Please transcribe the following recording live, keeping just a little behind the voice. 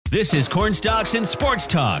This is Cornstalks and Sports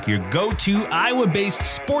Talk, your go-to Iowa-based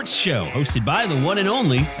sports show, hosted by the one and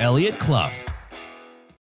only Eliot Clough.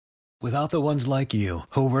 Without the ones like you,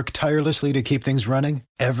 who work tirelessly to keep things running,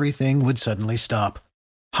 everything would suddenly stop.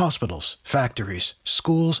 Hospitals, factories,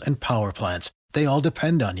 schools, and power plants, they all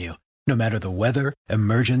depend on you. No matter the weather,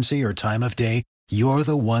 emergency, or time of day, you're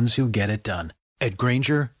the ones who get it done. At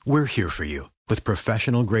Grainger, we're here for you with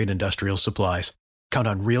professional-grade industrial supplies. Count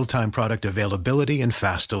on real-time product availability and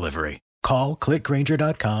fast delivery. Call,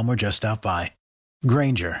 clickgrainger.com, or just stop by.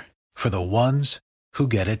 Grainger, for the ones who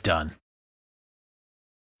get it done.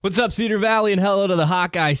 What's up, Cedar Valley, and hello to the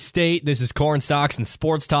Hawkeye State. This is Cornstalks and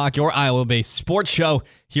Sports Talk, your Iowa-based sports show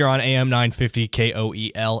here on AM 950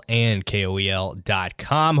 KOEL and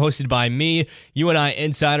KOEL.com, hosted by me, UNI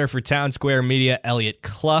insider for Town Square Media, Eliot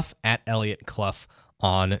Clough, at Eliot Clough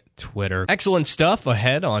on Twitter. Excellent stuff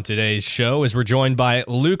ahead on today's show as we're joined by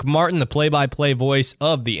Luke Martin, the play-by-play voice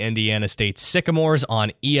of the Indiana State Sycamores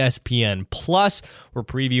on ESPN+. We're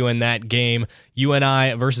previewing that game,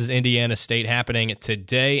 UNI versus Indiana State, happening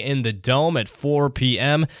today in the Dome at 4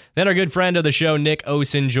 p.m. Then our good friend of the show, Nick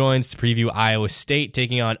Osen, joins to preview Iowa State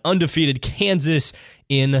taking on undefeated Kansas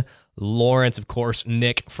in Lawrence. Of course,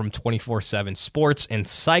 Nick from 24/7 Sports and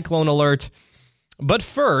CycloneAlert. But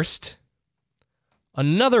first,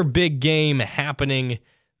 another big game happening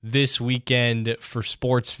this weekend for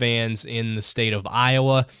sports fans in the state of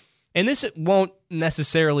Iowa. And this won't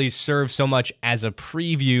necessarily serve so much as a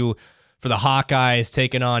preview for the Hawkeyes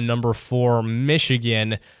taking on number 4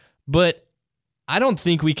 Michigan, but I don't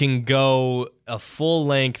think we can go a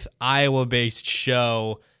full-length Iowa-based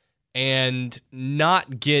show and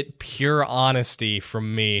not get pure honesty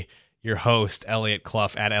from me, your host, Eliot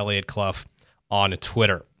Clough, at Eliot Clough on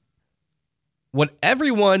Twitter. What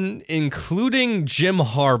everyone, including Jim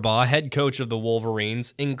Harbaugh, head coach of the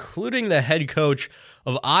Wolverines, including the head coach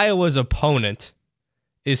of Iowa's opponent,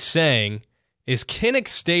 is saying is Kinnick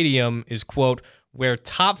Stadium is, quote, where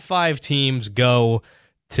top 5 teams go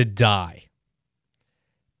to die.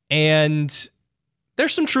 And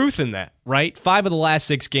there's some truth in that, right? 5 of the last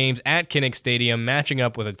 6 games at Kinnick Stadium matching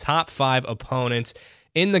up with a top 5 opponent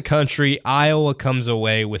in the country. Iowa comes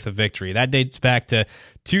away with a victory. That dates back to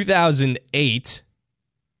 2008.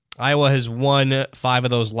 Iowa has won 5 of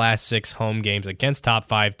those last 6 home games against top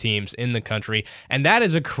 5 teams in the country, and that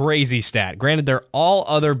is a crazy stat. Granted, they're all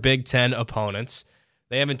other Big Ten opponents.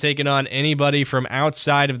 They haven't taken on anybody from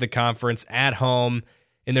outside of the conference at home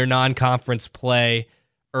in their non-conference play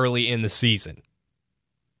early in the season.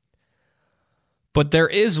 But there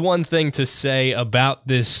is one thing to say about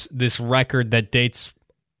this record that dates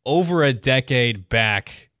over a decade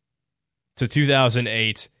back to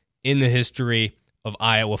 2008 in the history of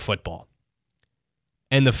Iowa football.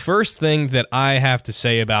 And the first thing that I have to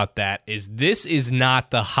say about that is this is not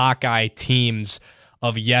the Hawkeye teams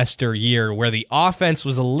of yesteryear, where the offense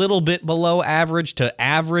was a little bit below average to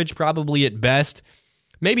average, probably at best.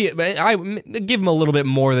 Maybe I give them a little bit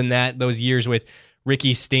more than that, those years with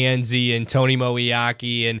Ricky Stanzi and Tony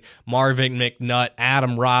Moiaki and Marvin McNutt,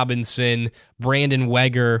 Adam Robinson, Brandon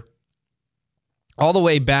Weger, all the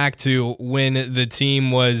way back to when the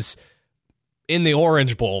team was in the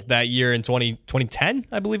Orange Bowl that year in 2010,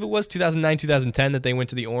 I believe it was, 2009, 2010, that they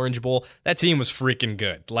went to the Orange Bowl. That team was freaking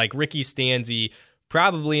good. Like Ricky Stanzi,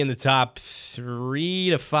 probably in the top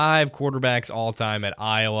 3 to 5 quarterbacks all time at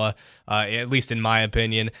Iowa, at least in my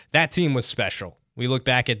opinion. That team was special. We look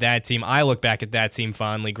back at that team. I look back at that team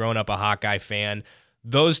fondly, growing up a Hawkeye fan.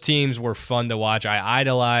 Those teams were fun to watch. I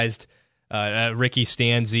idolized Ricky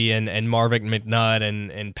Stanzi and Marvin McNutt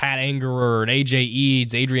and Pat Angerer and A.J.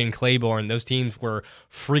 Eads, Adrian Claiborne. Those teams were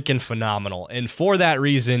freaking phenomenal. And for that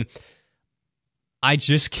reason, I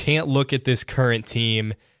just can't look at this current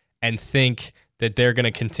team and think that they're going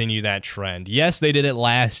to continue that trend. Yes, they did it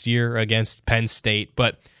last year against Penn State,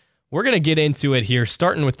 but we're going to get into it here,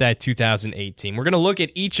 starting with that 2018. We're going to look at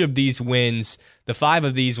each of these wins, the 5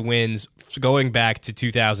 of these wins going back to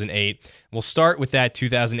 2008. We'll start with that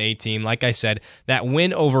 2018. Like I said, that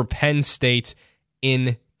win over Penn State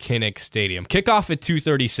in Kinnick Stadium. Kickoff at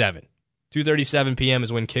 2:37. 2:37 p.m.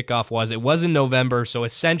 is when kickoff was. It was in November, so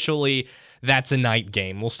essentially that's a night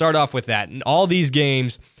game. We'll start off with that. And all these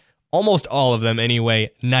games, almost all of them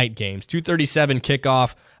anyway, night games. 2:37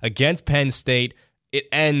 kickoff against Penn State. It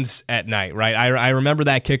ends at night, right? I remember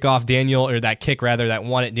that kickoff, that kick that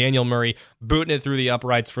won it, Daniel Murray booting it through the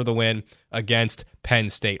uprights for the win against Penn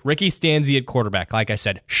State. Ricky Stanzi at quarterback, like I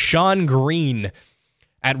said. Sean Green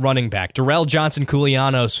at running back. Darrell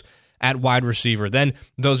Johnson-Koulianos at wide receiver. Then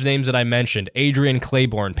those names that I mentioned, Adrian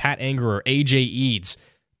Claiborne, Pat Angerer, A.J. Eads,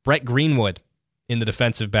 Brett Greenwood in the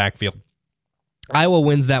defensive backfield. Iowa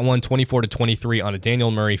wins that one 24-23 on a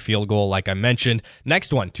Daniel Murray field goal, like I mentioned.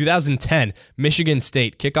 Next one, 2010, Michigan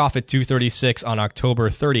State, kickoff at 2:36 on October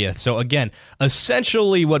 30th. So again,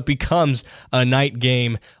 essentially what becomes a night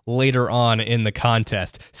game later on in the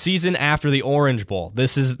contest. Season after the Orange Bowl.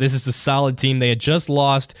 This is a solid team. They had just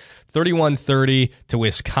lost 31-30 to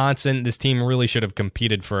Wisconsin. This team really should have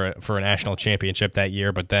competed for a national championship that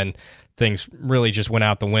year, but then things really just went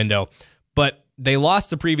out the window. But they lost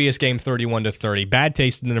the previous game 31-30. Bad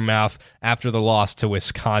taste in their mouth after the loss to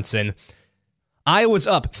Wisconsin. Iowa's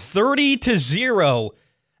up 30-0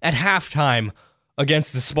 at halftime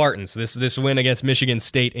against the Spartans. This win against Michigan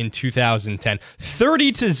State in 2010.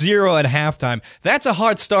 30-0 at halftime. That's a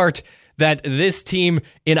hard start that this team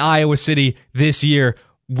in Iowa City this year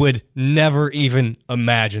would never even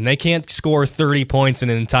imagine. They can't score 30 points in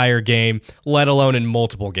an entire game, let alone in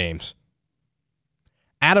multiple games.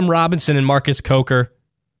 Adam Robinson and Marcus Coker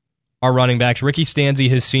are running backs. Ricky Stanzi,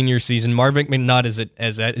 his senior season. Marvin McNutt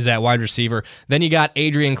is at wide receiver. Then you got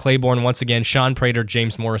Adrian Claiborne once again, Sean Prater,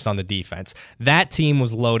 James Morris on the defense. That team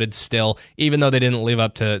was loaded still, even though they didn't live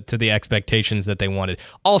up to the expectations that they wanted.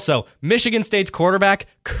 Also, Michigan State's quarterback,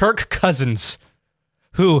 Kirk Cousins,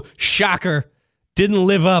 who, shocker, didn't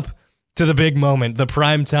live up to the big moment, the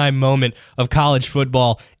primetime moment of college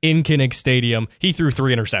football in Kinnick Stadium. He threw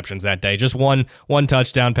 3 interceptions that day. Just one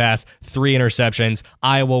touchdown pass, 3 interceptions.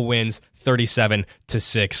 Iowa wins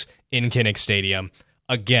 37-6 in Kinnick Stadium.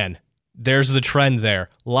 Again, there's the trend there.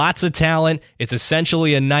 Lots of talent. It's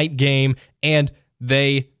essentially a night game, and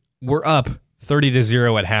they were up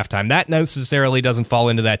 30-0 at halftime. That necessarily doesn't fall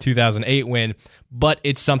into that 2008 win, but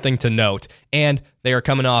it's something to note. And they are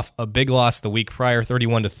coming off a big loss the week prior,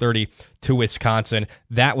 31-30 to Wisconsin.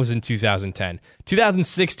 That was in 2010.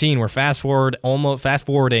 2016, we're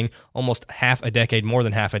fast-forwarding almost half a decade, more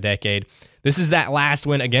than half a decade. This is that last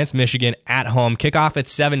win against Michigan at home. Kickoff at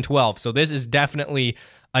 7:12. So this is definitely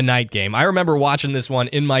a night game. I remember watching this one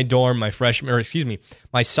in my dorm my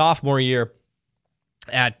sophomore year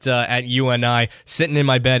at UNI, sitting in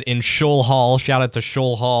my bed in Scholl Hall. Shout out to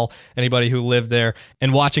Scholl Hall, anybody who lived there,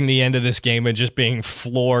 and watching the end of this game and just being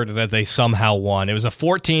floored that they somehow won. It was a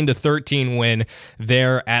 14-13 win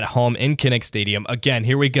there at home in Kinnick Stadium. Again,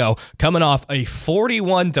 here we go, coming off a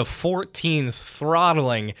 41-14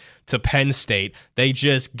 throttling to Penn State. They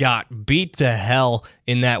just got beat to hell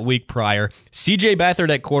in that week prior. CJ Beathard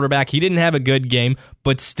at quarterback. He didn't have a good game,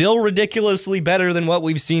 but still ridiculously better than what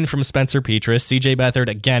we've seen from Spencer Petras. CJ Beathard,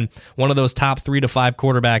 again, one of those top 3 to 5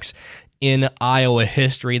 quarterbacks in Iowa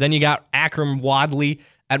history. Then you got Akram Wadley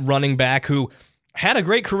at running back, who had a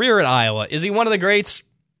great career at Iowa. Is he one of the greats?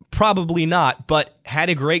 Probably not, but had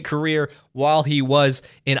a great career while he was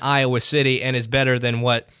in Iowa City and is better than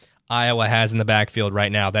what Iowa has in the backfield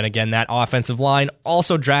right now. Then again, that offensive line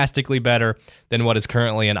also drastically better than what is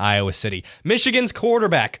currently in Iowa City. Michigan's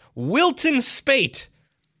quarterback, Wilton Speight.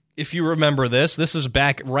 If you remember this is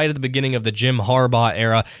back right at the beginning of the Jim Harbaugh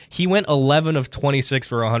era. He went 11 of 26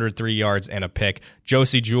 for 103 yards and a pick.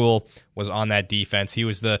 Josie Jewell was on that defense. He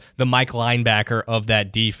was the Mike linebacker of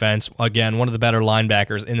that defense. Again, one of the better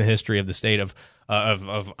linebackers in the history of the state of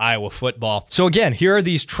Iowa football. So again, here are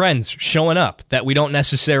these trends showing up that we don't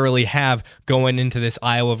necessarily have going into this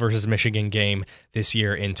Iowa versus Michigan game this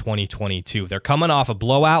year in 2022. They're coming off a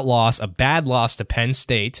blowout loss, a bad loss to Penn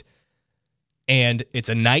State, and it's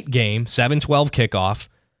a night game, 7:12 kickoff.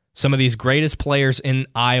 Some of these greatest players in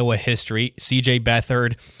Iowa history, CJ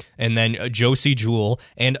Beathard, and then Josie Jewell,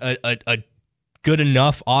 and a good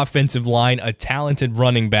enough offensive line, a talented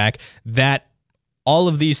running back, that all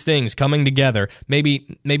of these things coming together, maybe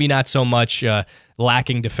not so much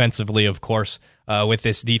lacking defensively, of course, with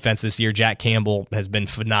this defense this year. Jack Campbell has been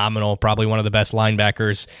phenomenal, probably one of the best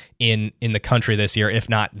linebackers in the country this year, if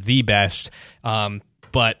not the best.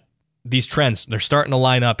 But these trends, they're starting to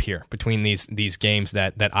line up here between these games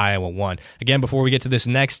that Iowa won. Again, before we get to this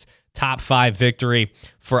next top 5 victory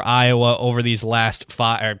for Iowa over these last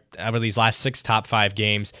 6 top 5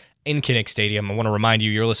 games in Kinnick Stadium, I want to remind you,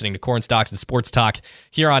 you're listening to Corn Stalks and Sports Talk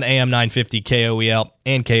here on AM 950 KOEL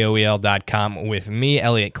and KOEL.com with me,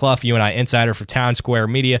 Eliot Clough, UNI insider for Town Square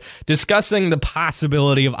Media, discussing the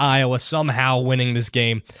possibility of Iowa somehow winning this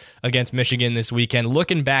game against Michigan this weekend,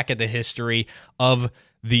 looking back at the history of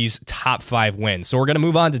these top 5 wins. So we're going to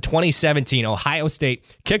move on to 2017 Ohio State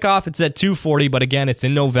kickoff. It's at 2:40, but again, it's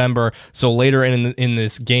in November, so later in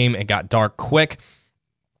this game, it got dark quick.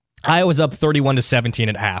 Iowa's up 31-17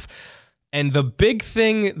 at half. And the big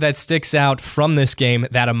thing that sticks out from this game,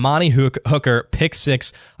 that Amani Hooker pick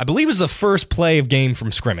 6, I believe was the first play of game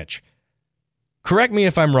from scrimmage. Correct me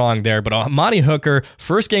if I'm wrong there, but Amani Hooker,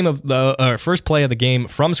 first play of the game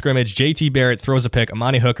from scrimmage, JT Barrett throws a pick,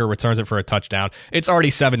 Amani Hooker returns it for a touchdown. It's already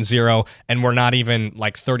 7-0, and we're not even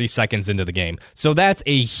like 30 seconds into the game. So that's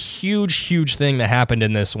a huge thing that happened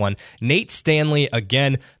in this one. Nate Stanley,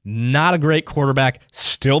 again, not a great quarterback,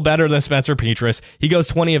 still better than Spencer Petras. He goes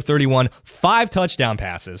 20 of 31, 5 touchdown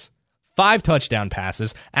passes.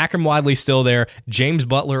 Akram Wadley still there. James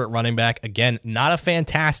Butler at running back. Again, not a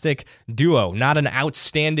fantastic duo. Not an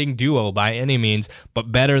outstanding duo by any means,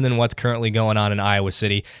 but better than what's currently going on in Iowa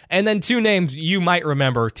City. And then 2 names you might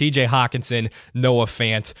remember, TJ Hawkinson, Noah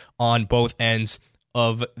Fant on both ends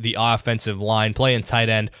of the offensive line, playing tight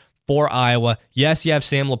end for Iowa. Yes, you have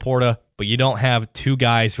Sam Laporta, but you don't have 2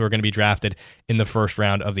 guys who are going to be drafted in the first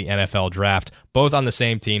round of the NFL draft. Both on the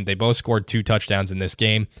same team. They both scored 2 touchdowns in this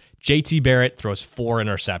game. JT Barrett throws 4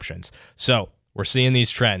 interceptions. So we're seeing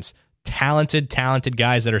these trends. Talented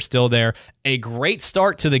guys that are still there. A great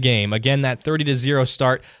start to the game. Again, that 30-0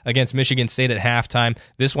 start against Michigan State at halftime.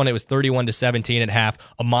 This one, it was 31-17 at half.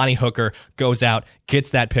 Amani Hooker goes out,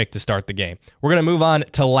 gets that pick to start the game. We're going to move on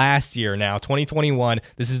to last year now, 2021.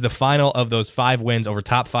 This is the final of those 5 wins over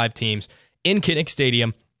top 5 teams in Kinnick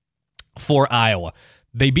Stadium for Iowa.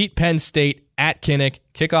 They beat Penn State at Kinnick,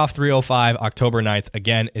 kickoff 3:05, October 9th.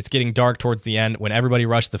 Again, it's getting dark towards the end. When everybody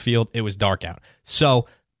rushed the field, it was dark out. So,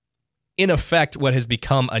 in effect, what has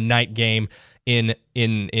become a night game in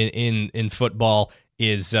football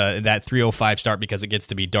is that 3:05 start because it gets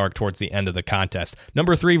to be dark towards the end of the contest.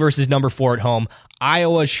 Number 3 versus number 4 at home.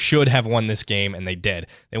 Iowa should have won this game, and they did.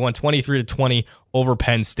 They won 23-20 over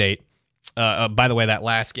Penn State. By the way, that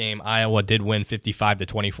last game, Iowa did win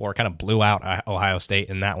 55-24. Kind of blew out Ohio State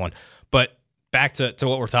in that one. But back to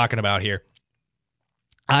what we're talking about here.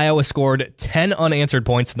 Iowa scored 10 unanswered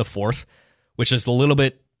points in the 4th, which is a little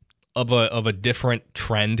bit of a different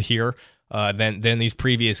trend here than these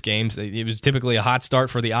previous games. It was typically a hot start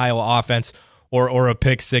for the Iowa offense or a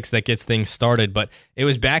pick 6 that gets things started. But it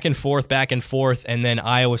was back and forth, and then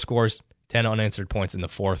Iowa scores 10 unanswered points in the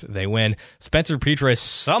 4th. They win. Spencer Petras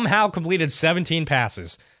somehow completed 17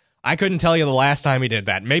 passes. I couldn't tell you the last time he did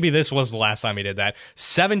that. Maybe this was the last time he did that.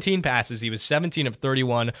 17 passes. He was 17 of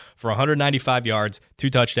 31 for 195 yards, 2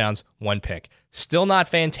 touchdowns, 1 pick. Still not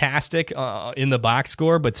fantastic in the box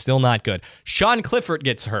score, but still not good. Sean Clifford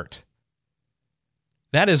gets hurt.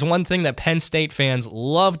 That is one thing that Penn State fans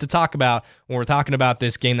love to talk about when we're talking about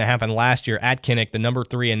this game that happened last year at Kinnick, the number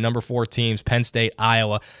 3 and number 4 teams, Penn State,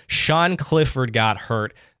 Iowa. Sean Clifford got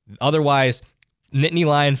hurt. Otherwise, Nittany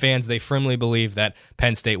Lion fans, they firmly believe that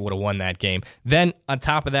Penn State would have won that game. Then, on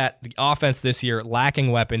top of that, the offense this year,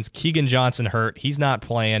 lacking weapons. Keegan Johnson hurt. He's not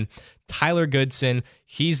playing. Tyler Goodson,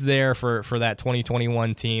 he's there for that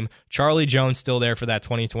 2021 team. Charlie Jones still there for that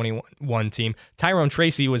 2021 team. Tyrone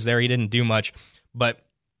Tracy was there. He didn't do much. But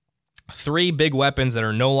 3 big weapons that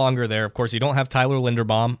are no longer there. Of course, you don't have Tyler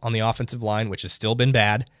Linderbaum on the offensive line, which has still been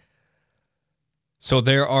bad. So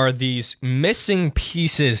there are these missing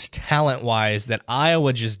pieces talent-wise that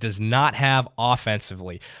Iowa just does not have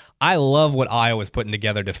offensively. I love what Iowa's putting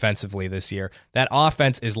together defensively this year. That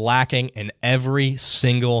offense is lacking in every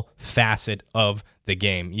single facet of the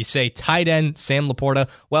game. You say tight end, Sam Laporta.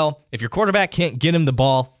 Well, if your quarterback can't get him the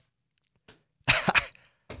ball,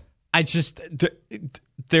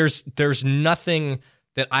 there's nothing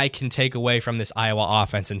that I can take away from this Iowa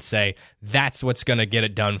offense and say that's what's going to get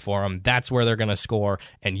it done for them. That's where they're going to score,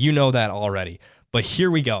 and you know that already. But here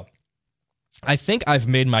we go. I think I've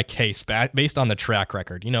made my case based on the track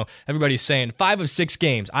record. You know, everybody's saying 5 of 6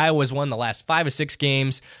 games. Iowa's won the last 5 of 6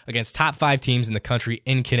 games against top 5 teams in the country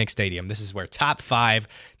in Kinnick Stadium. This is where top 5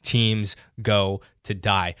 teams go to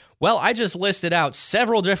die. Well, I just listed out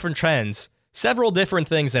several different trends, several different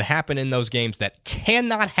things that happen in those games that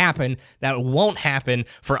cannot happen, that won't happen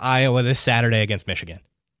for Iowa this Saturday against Michigan.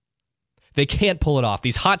 They can't pull it off.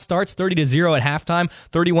 These hot starts, 30-0 at halftime,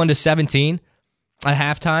 31-17 at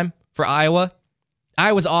halftime for Iowa.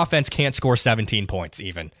 Iowa's offense can't score 17 points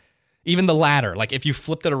even. Even the latter. Like if you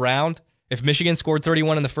flipped it around, if Michigan scored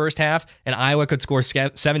 31 in the first half and Iowa could score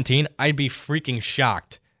 17, I'd be freaking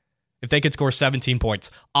shocked if they could score 17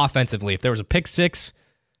 points offensively. If there was a pick 6,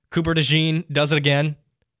 Cooper DeJean does it again.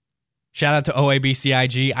 Shout out to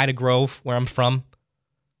OABCIG, Ida Grove, where I'm from.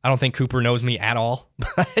 I don't think Cooper knows me at all.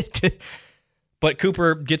 But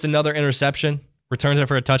Cooper gets another interception, returns it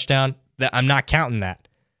for a touchdown. I'm not counting that.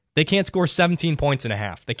 They can't score 17 points in a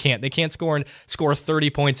half. They can't. They can't score 30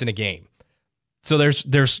 points in a game. So there's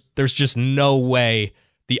just no way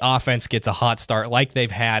the offense gets a hot start like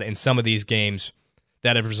they've had in some of these games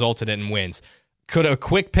that have resulted in wins. Could a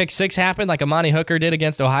quick pick 6 happen like Amani Hooker did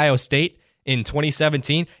against Ohio State in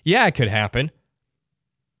 2017? Yeah, it could happen.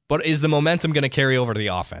 But is the momentum going to carry over to the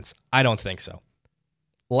offense? I don't think so.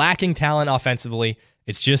 Lacking talent offensively,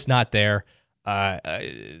 it's just not there. I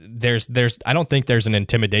don't think there's an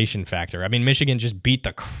intimidation factor. I mean, Michigan just beat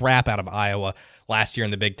the crap out of Iowa last year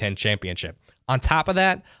in the Big Ten championship. On top of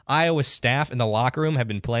that, Iowa's staff in the locker room have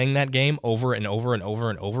been playing that game over and over and over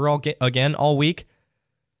and over again all week.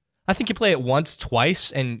 I think you play it once,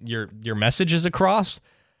 twice, and your message is across.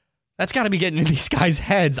 That's got to be getting in these guys'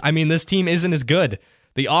 heads. I mean, this team isn't as good.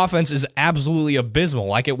 The offense is absolutely abysmal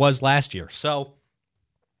like it was last year. So,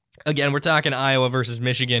 again, we're talking Iowa versus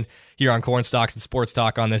Michigan here on Corn Stalks and Sports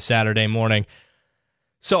Talk on this Saturday morning.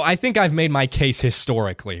 So I think I've made my case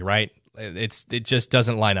historically, right? It just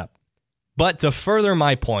doesn't line up. But to further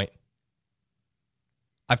my point,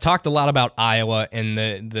 I've talked a lot about Iowa and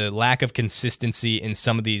the lack of consistency in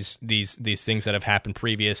some of these things that have happened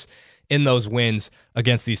previous in those wins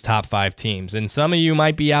against these top 5 teams. And some of you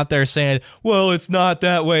might be out there saying, well, it's not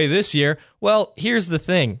that way this year. Well, here's the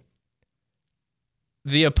thing.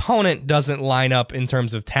 The opponent doesn't line up in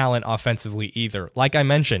terms of talent offensively either. Like I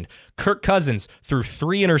mentioned, Kirk Cousins threw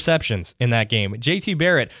 3 interceptions in that game. JT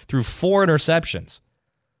Barrett threw 4 interceptions.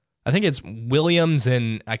 I think it's Williams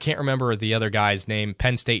and I can't remember the other guy's name,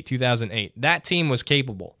 Penn State 2008. That team was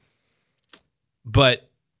capable, but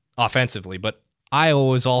offensively. But Iowa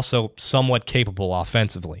was also somewhat capable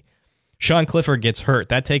offensively. Sean Clifford gets hurt.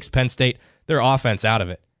 That takes Penn State, their offense, out of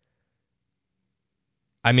it.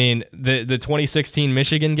 I mean, the 2016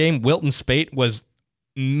 Michigan game, Wilton Spate was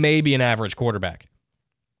maybe an average quarterback.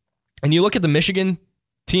 And you look at the Michigan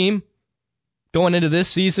team going into this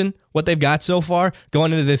season, what they've got so far,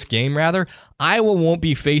 going into this game, rather, Iowa won't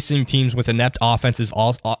be facing teams with inept offenses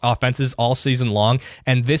all season long,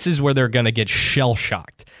 and this is where they're going to get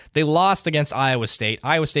shell-shocked. They lost against Iowa State.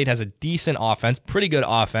 Iowa State has a decent offense, pretty good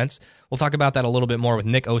offense. We'll talk about that a little bit more with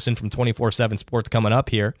Nick Osen from 24/7 Sports coming up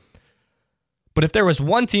here. But if there was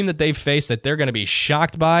one team that they've faced that they're going to be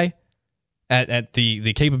shocked by at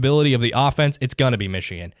the capability of the offense, it's going to be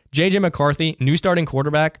Michigan. J.J. McCarthy, new starting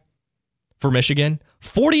quarterback for Michigan,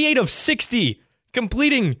 48 of 60,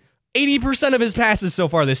 completing 80% of his passes so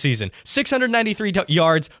far this season. 693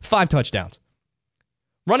 yards, 5 touchdowns.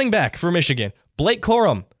 Running back for Michigan, Blake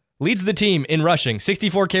Corum leads the team in rushing,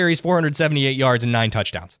 64 carries, 478 yards, and 9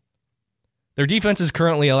 touchdowns. Their defense is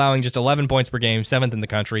currently allowing just 11 points per game, 7th in the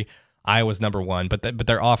country. Iowa's number 1, but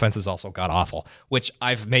their offense has also got awful, which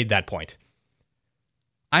I've made that point.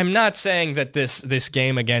 I'm not saying that this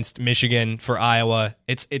game against Michigan for Iowa,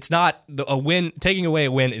 it's not a win. Taking away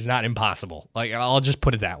a win is not impossible. Like, I'll just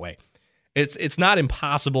put it that way. It's not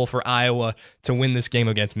impossible for Iowa to win this game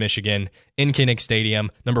against Michigan in Kinnick Stadium,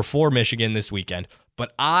 number 4 Michigan this weekend,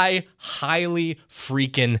 but I highly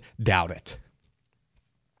freaking doubt it.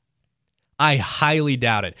 I highly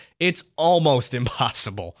doubt it. It's almost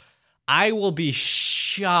impossible. I will be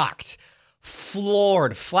shocked,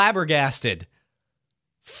 floored, flabbergasted,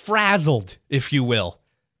 frazzled, if you will,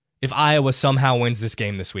 if Iowa somehow wins this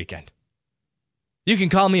game this weekend. You can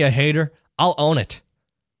call me a hater. I'll own it.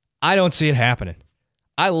 I don't see it happening.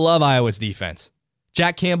 I love Iowa's defense.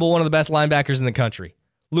 Jack Campbell, one of the best linebackers in the country.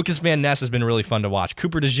 Lucas Van Ness has been really fun to watch.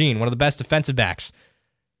 Cooper DeJean, one of the best defensive backs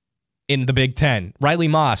in the Big Ten. Riley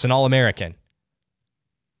Moss, an All-American.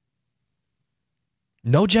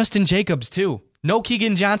 No Justin Jacobs, too. No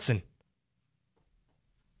Keegan Johnson.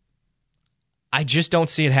 I just don't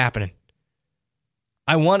see it happening.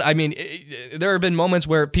 There have been moments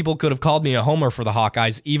where people could have called me a homer for the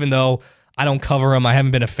Hawkeyes, even though I don't cover them. I haven't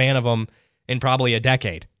been a fan of them in probably a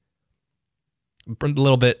decade. A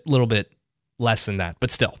little bit less than that, but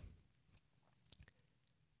still.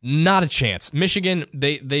 Not a chance. Michigan,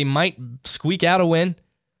 they might squeak out a win,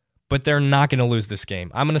 but they're not going to lose this game.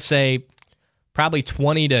 I'm going to say probably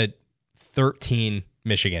 20-13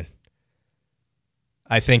 Michigan.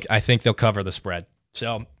 I think they'll cover the spread.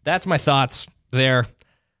 So that's my thoughts there.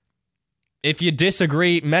 If you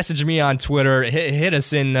disagree, message me on Twitter. Hit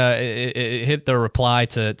us in. Hit the reply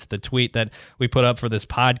to the tweet that we put up for this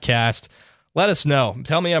podcast. Let us know.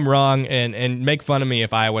 Tell me I'm wrong and make fun of me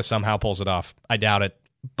if Iowa somehow pulls it off. I doubt it,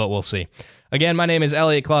 but we'll see. Again, my name is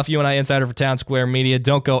Eliot Clough, UNI insider for Town Square Media.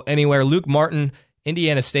 Don't go anywhere. Luke Martin,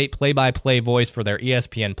 Indiana State play-by-play voice for their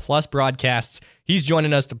ESPN Plus broadcasts. He's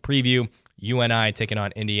joining us to preview UNI taking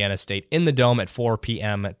on Indiana State in the Dome at 4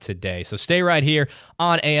 p.m. today. So stay right here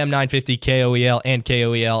on AM 950 KOEL and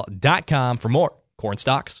KOEL.com for more Corn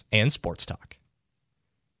Stalks and Sports Talk.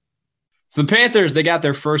 So the Panthers, they got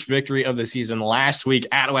their first victory of the season last week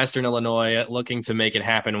at Western Illinois, looking to make it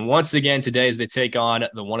happen once again today as they take on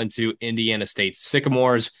the 1-2 Indiana State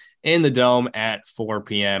Sycamores in the Dome at 4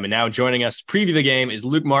 p.m. And now joining us to preview the game is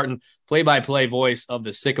Luke Martin, play-by-play voice of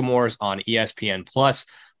the Sycamores on ESPN+.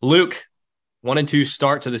 Luke, 1-2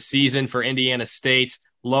 start to the season for Indiana State.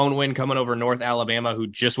 Lone win coming over North Alabama, who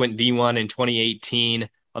just went D1 in 2018.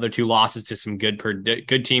 Other two losses to some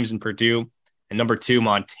good teams in Purdue. And number 2,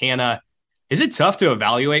 Montana. Is it tough to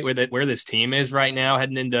evaluate where this team is right now,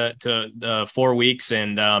 heading into the 4 weeks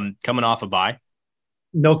and coming off a bye?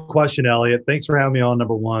 No question, Eliot. Thanks for having me on,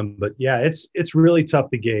 number one. But yeah, it's really tough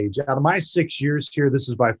to gauge. Out of my 6 years here, this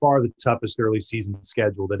is by far the toughest early season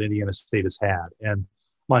schedule that Indiana State has had. And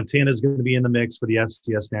Montana is going to be in the mix for the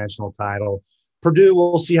FCS national title. Purdue,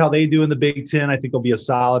 we'll see how they do in the Big Ten. I think they'll be a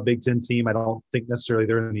solid Big Ten team. I don't think necessarily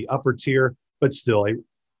they're in the upper tier, but still,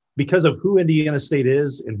 because of who Indiana State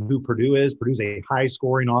is and who Purdue is, Purdue's a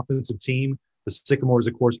high-scoring offensive team. The Sycamores,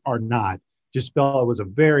 of course, are not. Just felt it was a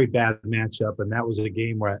very bad matchup, and that was a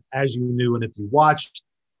game where, as you knew and if you watched,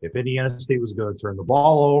 if Indiana State was going to turn the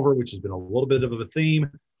ball over, which has been a little bit of a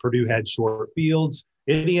theme, Purdue had short fields.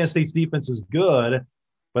 Indiana State's defense is good,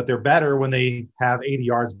 but they're better when they have 80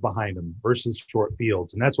 yards behind them versus short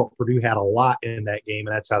fields. And that's what Purdue had a lot in that game,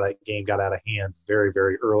 and that's how that game got out of hand very,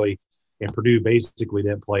 very early. And Purdue basically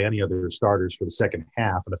didn't play any other starters for the second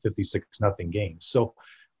half in a 56-0 game. So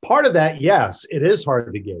part of that, yes, it is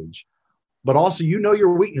hard to gauge. But also, you know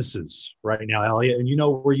your weaknesses right now, Eliot, and you know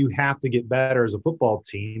where you have to get better as a football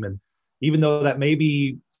team. And even though that may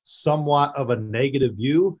be somewhat of a negative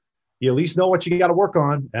view, you at least know what you got to work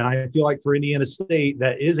on. And I feel like for Indiana State,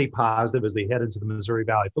 that is a positive as they head into the Missouri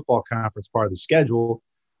Valley Football Conference part of the schedule,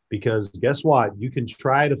 because guess what? You can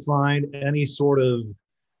try to find any sort of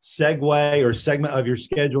segue or segment of your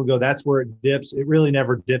schedule and go, that's where it dips. It really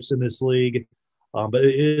never dips in this league. But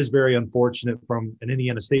it is very unfortunate from an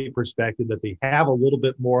Indiana State perspective that they have a little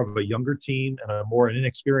bit more of a younger team and a more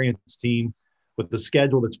inexperienced team with the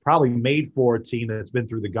schedule that's probably made for a team that's been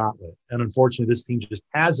through the gauntlet. And unfortunately, this team just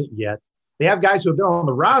hasn't yet. They have guys who have been on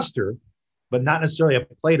the roster, but not necessarily have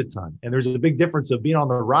played a ton. And there's a big difference of being on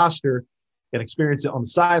the roster and experience it on the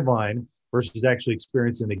sideline versus actually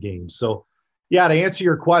experiencing the game. So, yeah, to answer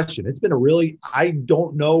your question, it's been I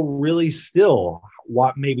don't know really still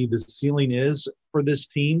what maybe the ceiling is for this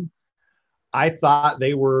team. I thought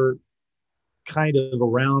they were kind of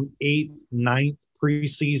around 8th, 9th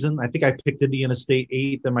preseason. I think I picked Indiana State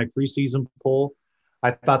 8th in my preseason poll.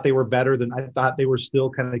 I thought they were still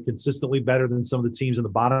kind of consistently better than some of the teams in the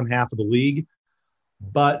bottom half of the league.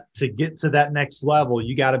 But to get to that next level,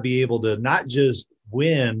 you got to be able to not just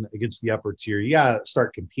win against the upper tier, you got to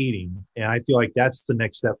start competing. And I feel like that's the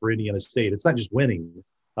next step for Indiana State. It's not just winning.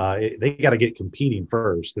 They got to get competing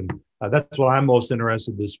first. And that's what I'm most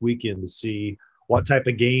interested this weekend to see what type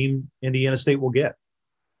of game Indiana State will get.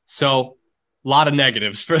 So a lot of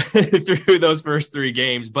negatives through those first 3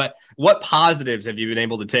 games, but what positives have you been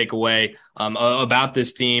able to take away about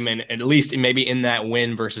this team, and at least maybe in that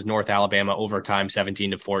win versus North Alabama overtime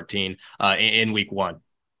 17-14 in week 1?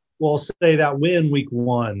 Well, say that win week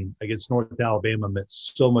 1 against North Alabama meant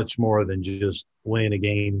so much more than just winning a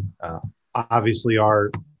game. Obviously,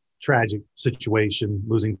 our tragic situation,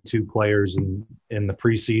 losing 2 players in the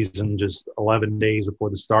preseason, just 11 days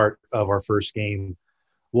before the start of our first game,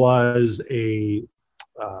 was a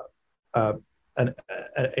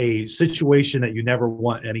situation that you never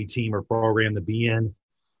want any team or program to be in.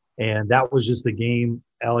 And that was just the game,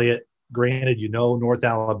 Eliot. Granted, North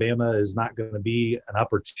Alabama is not going to be an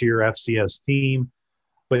upper tier FCS team,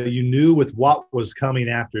 but you knew with what was coming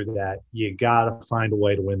after that, you got to find a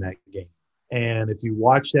way to win that game. And if you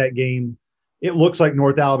watch that game, it looks like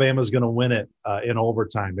North Alabama is going to win it in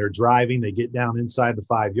overtime. They're driving. They get down inside the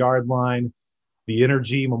 5-yard line. The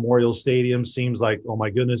energy, Memorial Stadium, seems like, oh, my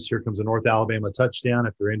goodness, here comes a North Alabama touchdown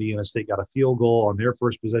after Indiana State got a field goal on their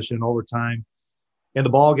first possession in overtime. And the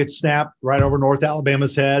ball gets snapped right over North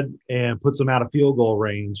Alabama's head and puts them out of field goal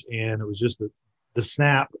range. And it was just the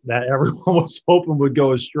snap that everyone was hoping would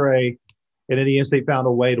go astray. And Indiana State found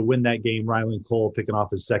a way to win that game. Ryland Cole picking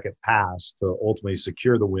off his second pass to ultimately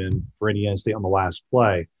secure the win for Indiana State on the last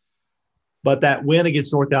play. But that win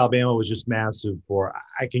against North Alabama was just massive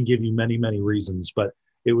I can give you many, many reasons, but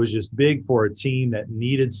it was just big for a team that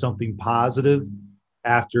needed something positive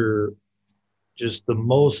after just the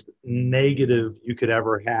most negative you could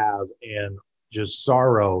ever have and just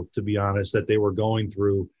sorrow, to be honest, that they were going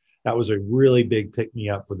through. That was a really big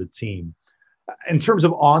pick-me-up for the team. In terms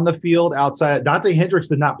of on the field, outside, Dante Hendricks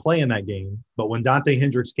did not play in that game, but when Dante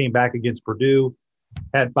Hendricks came back against Purdue,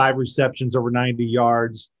 had 5 receptions over 90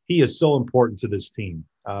 yards. He is so important to this team.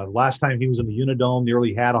 Last time he was in the Unidome,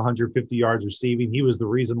 nearly had 150 yards receiving. He was the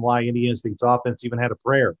reason why Indiana State's offense even had a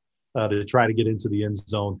prayer to try to get into the end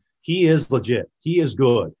zone. He is legit. He is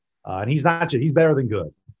good. And he's not just – he's better than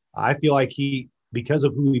good. I feel like because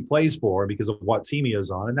of who he plays for, because of what team he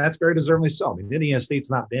is on, and that's very deservedly so. I mean, Indiana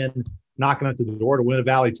State's not been knocking at the door to win a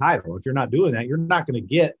Valley title. If you're not doing that, you're not going to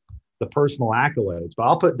get the personal accolades. But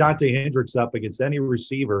I'll put Dante Hendricks up against any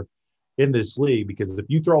receiver in this league, because if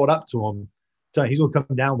you throw it up to him, he's going to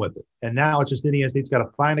come down with it. And now it's just Indiana State's got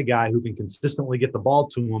to find a guy who can consistently get the ball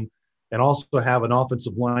to him, and also have an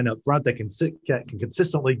offensive line up front that can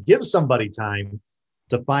consistently give somebody time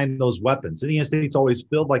to find those weapons. Indiana State's always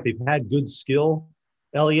felt like they've had good skill,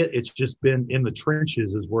 Eliot. It's just been in the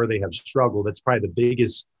trenches is where they have struggled. That's probably the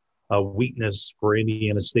biggest weakness for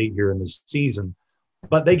Indiana State here in this season.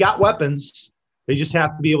 But they got weapons. They just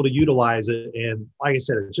have to be able to utilize it. And like I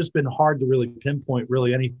said, it's just been hard to really pinpoint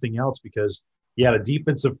really anything else, because you had a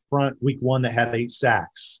defensive front week 1 that had 8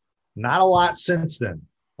 sacks. Not a lot since then.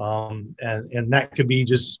 And that could be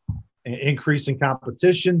just an increase in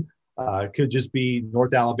competition. It could just be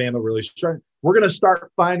North Alabama really struggling. We're going to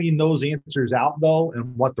start finding those answers out, though,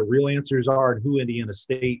 and what the real answers are and who Indiana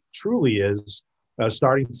State truly is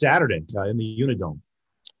starting Saturday in the Unidome.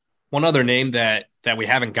 One other name that we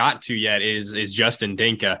haven't got to yet is Justin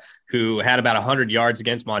Dinka, who had about 100 yards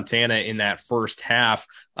against Montana in that first half.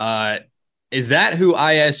 Is that who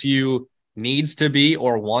ISU needs to be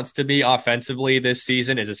or wants to be offensively this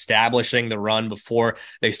season, is establishing the run before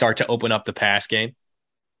they start to open up the pass game?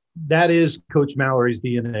 That is Coach Mallory's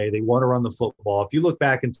DNA. They want to run the football. If you look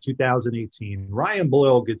back in 2018, Ryan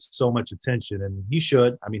Boyle gets so much attention, and he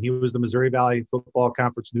should. I mean, he was the Missouri Valley Football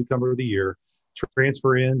Conference Newcomer of the Year,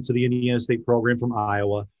 transfer into the Indiana State program from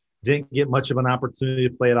Iowa. Didn't get much of an opportunity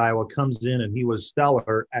to play at Iowa, comes in, and he was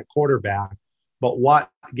stellar at quarterback. But what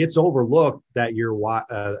gets overlooked that year,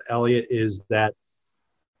 Eliot, is that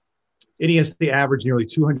Indiana State averaged nearly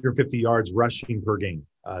 250 yards rushing per game.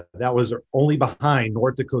 That was only behind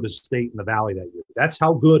North Dakota State in the Valley that year. That's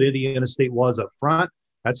how good Indiana State was up front.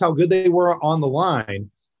 That's how good they were on the line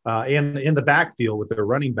and in the backfield with their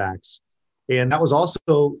running backs. And that was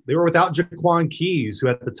also – they were without Jaquan Keys, who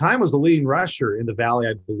at the time was the leading rusher in the Valley,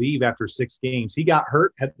 I believe, after 6 games. He got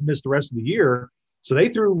hurt, had to miss the rest of the year. So they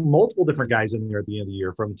threw multiple different guys in there at the end of the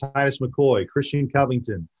year, from Titus McCoy, Christian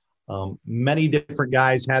Covington. Many different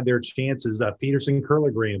guys had their chances. Peterson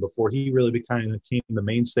Curligreen, before he really became the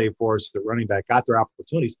mainstay for us at running back, got their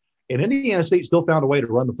opportunities. And Indiana State still found a way to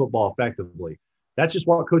run the football effectively. That's just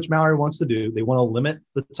what Coach Mallory wants to do. They want to limit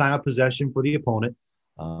the time of possession for the opponent.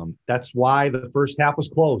 That's why the first half was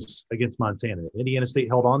close against Montana. Indiana State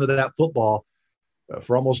held on to that football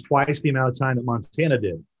for almost twice the amount of time that Montana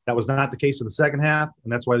did. That was not the case in the second half,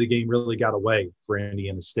 and that's why the game really got away for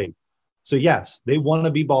Indiana State. So, yes, they want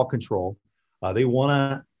to be ball control. They want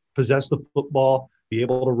to possess the football, be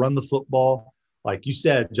able to run the football. Like you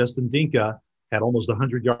said, Justin Dinka had almost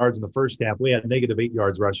 100 yards in the first half. We had -8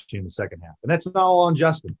 yards rushing in the second half. And that's not all on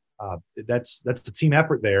Justin. That's a team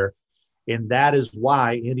effort there. And that is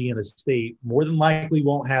why Indiana State more than likely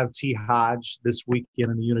won't have T. Hodge this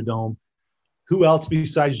weekend in the Unidome. Who else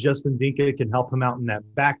besides Justin Dinka can help him out in that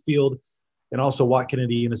backfield? And also, what can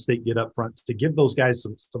Indiana State get up front to give those guys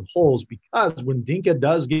some holes? Because when Dinka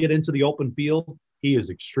does get into the open field, he is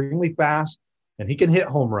extremely fast, and he can hit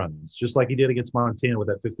home runs, just like he did against Montana with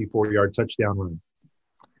that 54-yard touchdown run.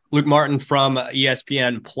 Luke Martin from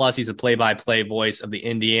ESPN Plus. He's a play-by-play voice of the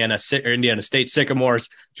Indiana State Sycamores,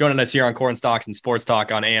 joining us here on Corn Stalks and Sports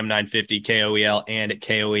Talk on AM 950, KOEL, and at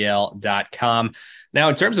KOEL.com. Now,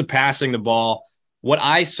 in terms of passing the ball, what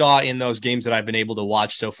I saw in those games that I've been able to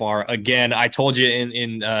watch so far, again, I told you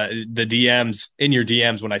in the DMs, in your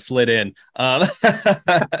DMs when I slid in,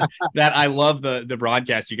 that I love the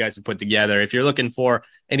broadcast you guys have put together. If you're looking for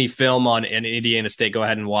any film on Indiana State, go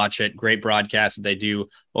ahead and watch it. Great broadcast that they do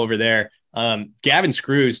over there. Gavin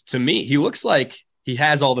Screws, to me, he looks like he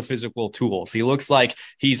has all the physical tools. He looks like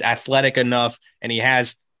he's athletic enough, and he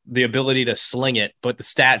has the ability to sling it, but the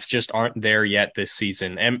stats just aren't there yet this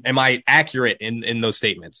season. Am I accurate in those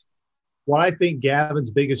statements? What I think Gavin's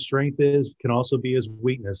biggest strength can also be his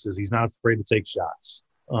weakness, is he's not afraid to take shots.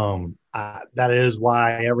 That is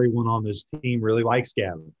why everyone on this team really likes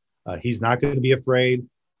Gavin. He's not going to be afraid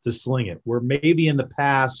to sling it. Where maybe in the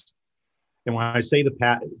past, and when I say the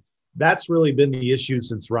past, that's really been the issue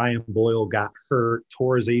since Ryan Boyle got hurt,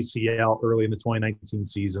 tore his ACL early in the 2019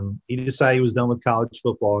 season. He decided he was done with college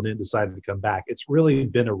football and then decided to come back. It's really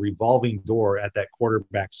been a revolving door at that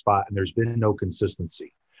quarterback spot, and there's been no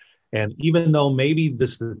consistency. And even though maybe the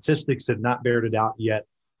statistics have not bared it out yet,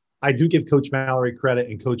 I do give Coach Mallory credit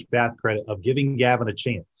and Coach Bath credit of giving Gavin a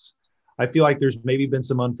chance. I feel like there's maybe been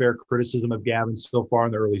some unfair criticism of Gavin so far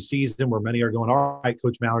in the early season, where many are going, all right,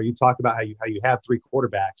 Coach Mallory, you talk about how you have 3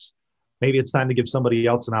 quarterbacks. Maybe it's time to give somebody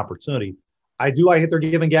else an opportunity. I do like it. They're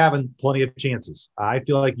giving Gavin plenty of chances. I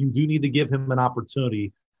feel like you do need to give him an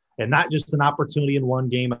opportunity, and not just an opportunity in one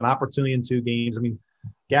game, an opportunity in 2 games. I mean,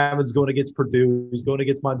 Gavin's going against Purdue. He's going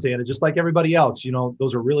against Montana, just like everybody else.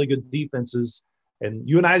 Those are really good defenses, and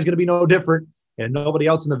UNI is going to be no different, and nobody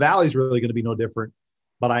else in the Valley is really going to be no different.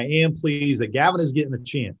 But I am pleased that Gavin is getting a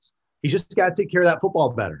chance. He's just got to take care of that football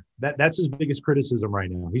better. That's his biggest criticism right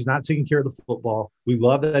now. He's not taking care of the football. We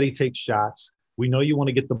love that he takes shots. We know you want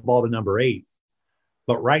to get the ball to number 8.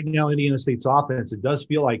 But right now, Indiana State's offense, it does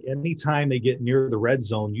feel like anytime they get near the red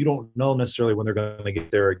zone, you don't know necessarily when they're going to get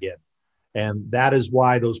there again. And that is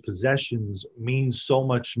why those possessions mean so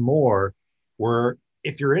much more, where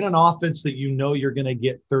if you're in an offense that you know you're going to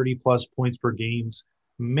get 30-plus points per game,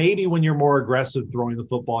 maybe when you're more aggressive throwing the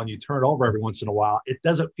football and you turn it over every once in a while, it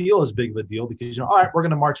doesn't feel as big of a deal because, all right, we're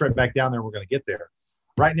going to march right back down there and we're going to get there.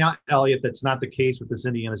 Right now, Eliot, that's not the case with this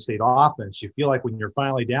Indiana State offense. You feel like when you're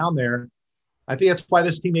finally down there, I think that's why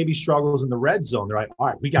this team maybe struggles in the red zone. They're like, all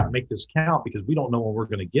right, we got to make this count because we don't know when we're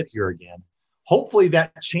going to get here again. Hopefully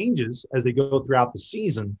that changes as they go throughout the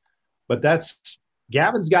season. But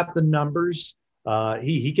Gavin's got the numbers.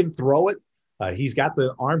 He can throw it. He's got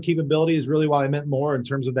the arm capability is really what I meant more in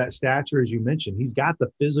terms of that stature, as you mentioned. He's got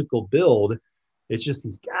the physical build. It's just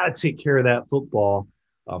he's got to take care of that football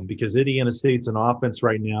because Indiana State's an offense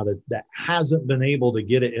right now that hasn't been able to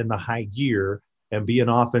get it in the high gear and be an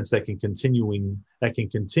offense that can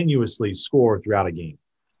continuously score throughout a game.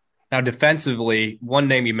 Now, defensively, one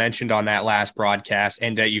name you mentioned on that last broadcast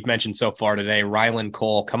and that you've mentioned so far today, Ryland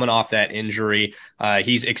Cole, coming off that injury.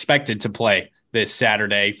 He's expected to play this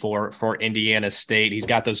Saturday for Indiana State. He's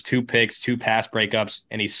got those 2 picks, 2 pass breakups,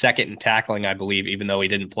 and he's second in tackling, I believe, even though he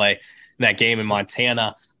didn't play in that game in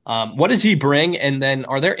Montana. What does he bring? And then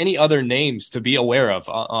are there any other names to be aware of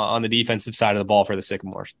on the defensive side of the ball for the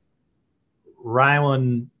Sycamores?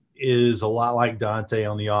 Ryland is a lot like Dante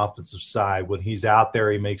on the offensive side. When he's out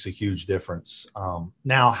there, he makes a huge difference.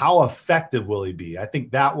 Now, how effective will he be? I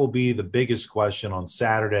think that will be the biggest question on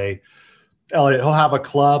Saturday. Eliot, he'll have a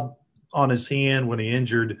club on his hand when he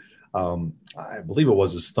injured, I believe it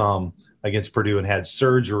was his thumb against Purdue and had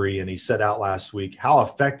surgery, and he set out last week. How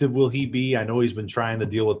effective will he be? I know he's been trying to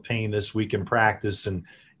deal with pain this week in practice and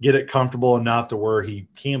get it comfortable enough to where he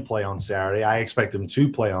can play on Saturday. I expect him to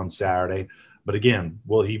play on Saturday. But again,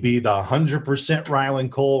 will he be the 100%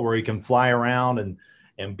 Ryland Cole where he can fly around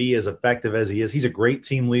and be as effective as he is? He's a great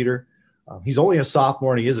team leader. He's only a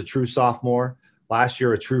sophomore, and he is a true sophomore. Last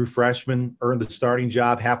year, a true freshman, earned the starting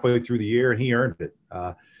job halfway through the year, and he earned it.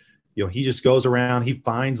 He just goes around. He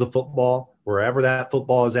finds the football. Wherever that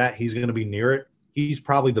football is at, he's going to be near it. He's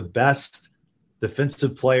probably the best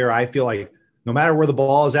defensive player, I feel like. No matter where the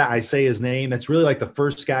ball is at, I say his name. That's really like the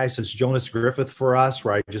first guy since Jonas Griffith for us,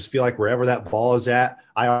 where I just feel like wherever that ball is at,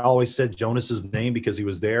 I always said Jonas's name because he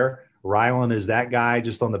was there. Ryland is that guy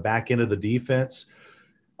just on the back end of the defense.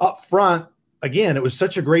 Up front, again, it was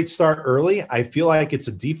such a great start early. I feel like it's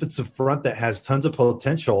a defensive front that has tons of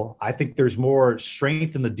potential. I think there's more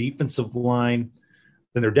strength in the defensive line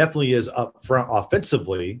than there definitely is up front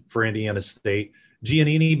offensively for Indiana State.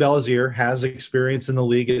 Giannini Bellizier has experience in the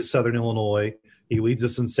league at Southern Illinois. He leads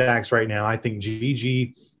us in sacks right now. I think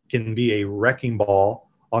Gigi can be a wrecking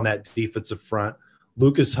ball on that defensive front.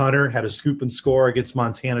 Lucas Hunter had a scoop and score against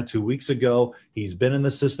Montana 2 weeks ago. He's been in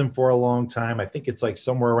the system for a long time. I think it's like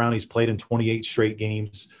somewhere around he's played in 28 straight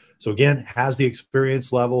games. So, again, has the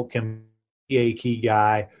experience level, can be a key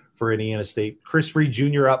guy for Indiana State. Chris Reed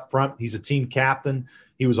Jr. up front. He's a team captain.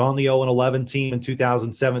 He was on the 0-11 team in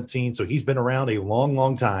 2017, so he's been around a long,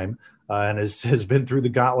 long time and has been through the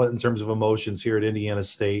gauntlet in terms of emotions here at Indiana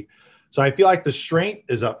State. So I feel like the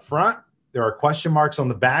strength is up front. There are question marks on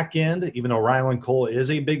the back end, even though Ryland Cole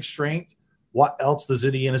is a big strength. What else does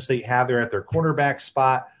Indiana State have there at their cornerback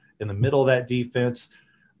spot in the middle of that defense?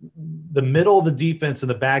 The middle of the defense and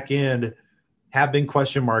the back end have been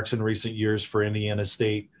question marks in recent years for Indiana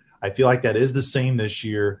State. I feel like that is the same this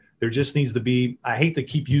year. There just needs to be, I hate to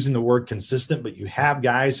keep using the word consistent, but you have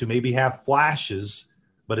guys who maybe have flashes,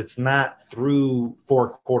 but it's not through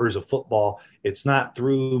 4 quarters of football. It's not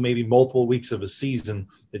through maybe multiple weeks of a season.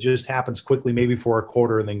 It just happens quickly, maybe for a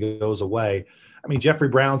quarter and then goes away. I mean, Jeffrey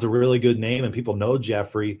Brown's a really good name and people know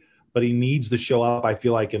Jeffrey, but he needs to show up, I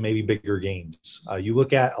feel like, in maybe bigger games. You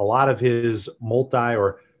look at a lot of his multi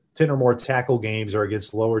or 10 or more tackle games are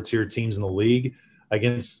against lower tier teams in the league.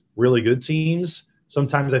 Against really good teams,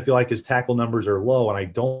 sometimes I feel like his tackle numbers are low, and I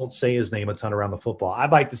don't say his name a ton around the football.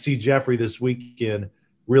 I'd like to see Jeffrey this weekend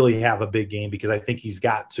really have a big game because I think he's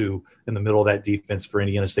got to in the middle of that defense for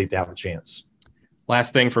Indiana State to have a chance.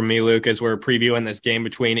 Last thing from me, Luke, as we're previewing this game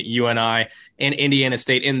between UNI and Indiana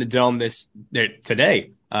State in the Dome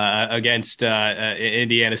today against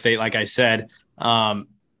Indiana State. Like I said,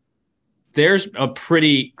 there's a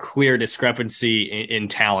pretty clear discrepancy in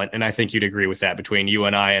talent, and I think you'd agree with that, between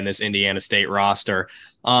UNI and this Indiana State roster.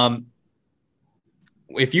 If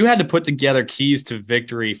you had to put together keys to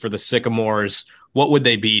victory for the Sycamores, what would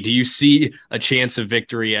they be? Do you see a chance of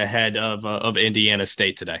victory ahead of Indiana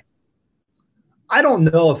State today? I don't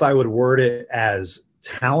know if I would word it as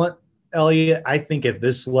talent, Eliot. I think at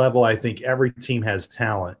this level, I think every team has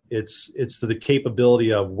talent. It's to the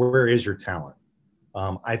capability of where is your talent.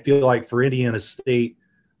 I feel like for Indiana State,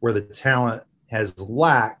 where the talent has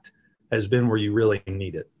lacked has been where you really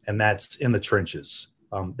need it, and that's in the trenches.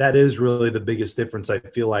 That is really the biggest difference, I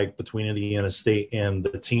feel like, between Indiana State and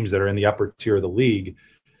the teams that are in the upper tier of the league.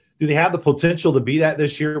 Do they have the potential to be that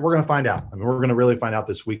this year? We're going to find out. I mean, we're going to really find out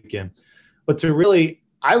this weekend. But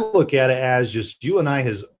I look at it as just UNI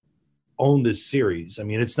has owned this series. I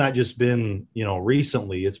mean, it's not just been,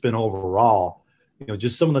 recently, it's been overall.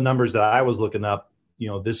 Just some of the numbers that I was looking up,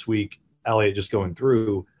 this week, Eliot, just going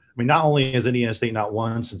through. I mean, not only has Indiana State not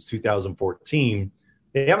won since 2014,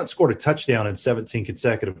 they haven't scored a touchdown in 17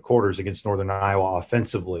 consecutive quarters against Northern Iowa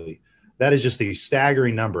offensively. That is just a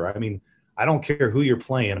staggering number. I mean, I don't care who you're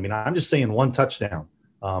playing. I mean, I'm just saying one touchdown.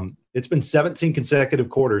 It's been 17 consecutive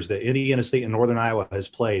quarters that Indiana State and Northern Iowa has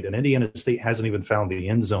played, and Indiana State hasn't even found the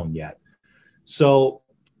end zone yet. So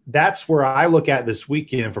that's where I look at this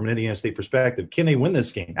weekend from an Indiana State perspective. Can they win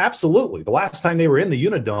this game? Absolutely. The last time they were in the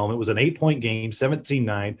Unidome, it was an 8-point game,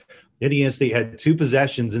 17-9. Indiana State had 2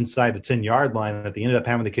 possessions inside the 10-yard line that they ended up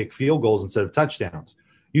having to kick field goals instead of touchdowns.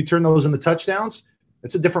 You turn those into touchdowns,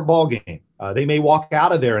 it's a different ball game. They may walk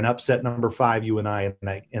out of there and upset number 5 UNI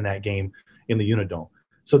in that game in the Unidome.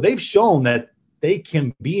 So they've shown that they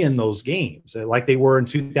can be in those games like they were in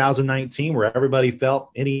 2019, where everybody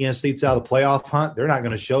felt Indiana State's out of the playoff hunt. They're not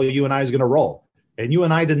going to show UNI is going to roll. And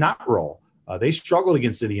UNI did not roll. They struggled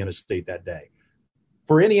against Indiana State that day.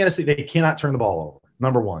 For Indiana State, they cannot turn the ball over.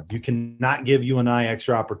 Number one, you cannot give UNI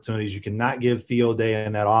extra opportunities. You cannot give Theo Day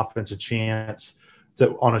and that offense a chance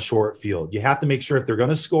on a short field. You have to make sure if they're going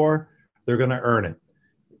to score, they're going to earn it.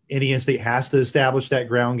 Indiana State has to establish that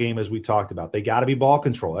ground game, as we talked about. They got to be ball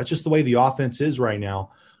control. That's just the way the offense is right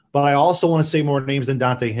now. But I also want to say more names than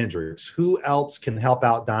Dante Hendricks. Who else can help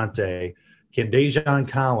out Dante? Can Dejon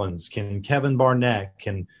Collins? Can Kevin Barnett?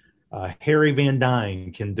 Can Harry Van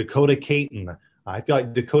Dyne? Can Dakota Caton? I feel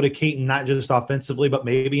like Dakota Caton, not just offensively, but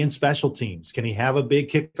maybe in special teams. Can he have a big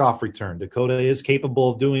kickoff return? Dakota is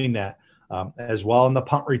capable of doing that as well in the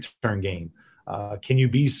punt return game. Can you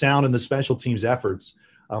be sound in the special teams efforts?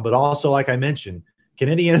 But also, like I mentioned, can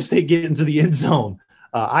Indiana State get into the end zone?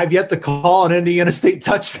 I've yet to call an Indiana State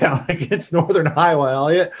touchdown against Northern Iowa,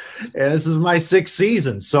 Eliot, and this is my 6th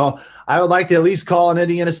season. So I would like to at least call an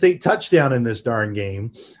Indiana State touchdown in this darn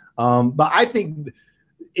game. But I think,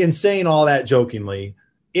 in saying all that jokingly,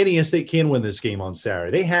 Indiana State can win this game on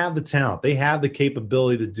Saturday. They have the talent. They have the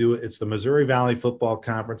capability to do it. It's the Missouri Valley Football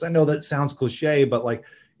Conference. I know that sounds cliche, but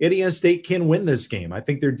Indiana State can win this game. I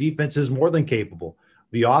think their defense is more than capable.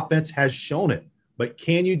 The offense has shown it, but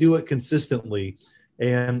can you do it consistently?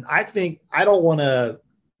 And I think I don't want to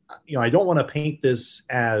paint this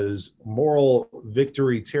as moral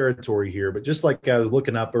victory territory here, but just like I was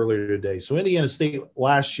looking up earlier today. So Indiana State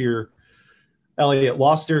last year, Eliot,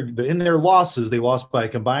 in their losses, they lost by a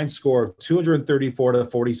combined score of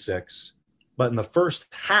 234-46. But in the first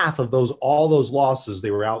half of all those losses,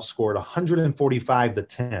 they were outscored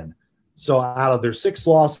 145-10. So out of their 6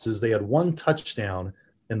 losses, they had 1 touchdown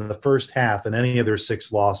in the first half in any of their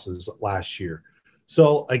 6 losses last year.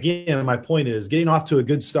 So again, my point is getting off to a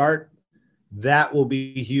good start, that will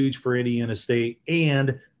be huge for Indiana State.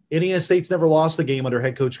 And Indiana State's never lost a game under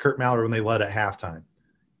head coach Kurt Mallory when they led at halftime.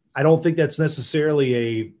 I don't think that's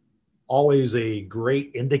necessarily always a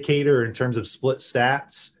great indicator in terms of split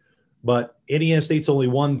stats, but Indiana State's only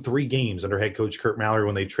won 3 games under head coach Kurt Mallory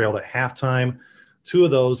when they trailed at halftime. 2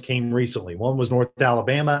 of those came recently. One was North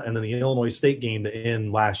Alabama, and then the Illinois State game to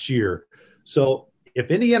end last year. So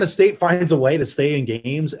if Indiana State finds a way to stay in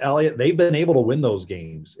games, Eliot, they've been able to win those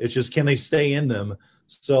games. It's just, can they stay in them?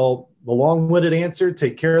 So the long-winded answer,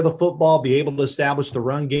 take care of the football, be able to establish the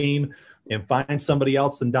run game, and find somebody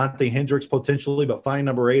else than Dante Hendricks potentially, but find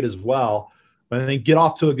number 8 as well. But then get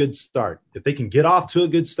off to a good start. If they can get off to a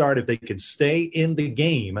good start, if they can stay in the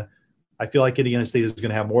game, I feel like Indiana State is going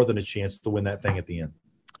to have more than a chance to win that thing at the end.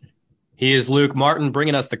 He is Luke Martin,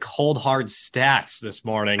 bringing us the cold, hard stats this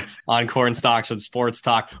morning on Corn Stalks and Sports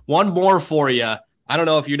Talk. One more for you. I don't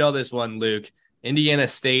know if you know this one, Luke. Indiana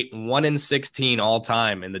State 1-16 all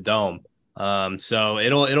time in the Dome. So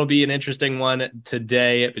it'll be an interesting one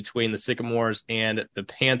today between the Sycamores and the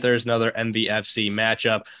Panthers, another MVFC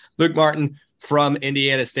matchup. Luke Martin from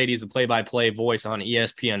Indiana State, he's the play-by-play voice on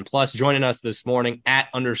ESPN Plus, joining us this morning at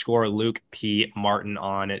 _Luke P. Martin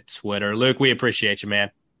on Twitter. Luke, we appreciate you,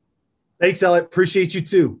 man. Thanks, Eliot. Appreciate you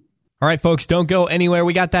too. All right, folks, don't go anywhere.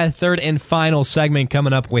 We got that third and final segment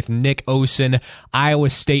coming up with Nick Osen, Iowa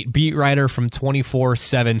State beat writer from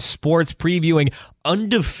 24/7 Sports, previewing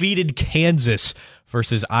undefeated Kansas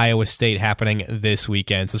versus Iowa State happening this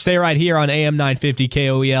weekend. So stay right here on AM 950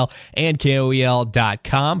 KOEL and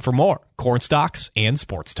KOEL.com for more Cornstalks and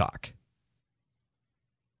Sports Talk.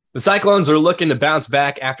 The Cyclones are looking to bounce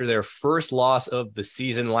back after their first loss of the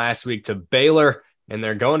season last week to Baylor, and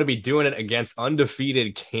they're going to be doing it against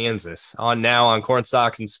undefeated Kansas. On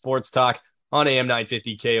Cornstalks and Sports Talk on AM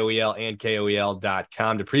 950 KOEL and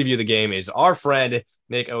KOEL.com. To preview the game is our friend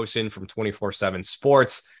Nick Osen from 24/7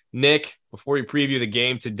 Sports. Nick, before we preview the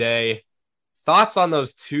game today, thoughts on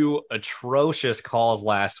those two atrocious calls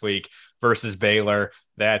last week versus Baylor,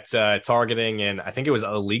 that targeting and I think it was a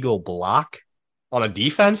illegal block on a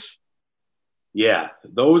defense? Yeah,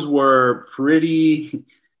 those were pretty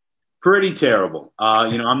terrible.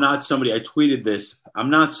 I'm not somebody, I tweeted this, I'm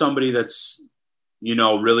not somebody that's,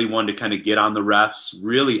 really one to kind of get on the refs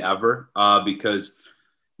really ever because,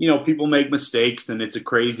 people make mistakes and it's a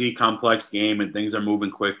crazy complex game and things are moving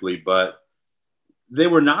quickly, but they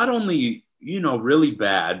were not only, really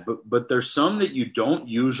bad, but there's some that you don't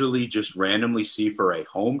usually just randomly see for a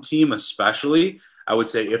home team, especially. I would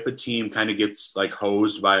say if a team kind of gets like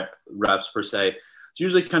hosed by refs per se, it's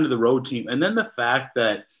usually kind of the road team. And then the fact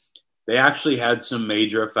that they actually had some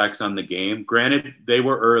major effects on the game. Granted, they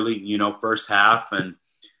were early, first half. And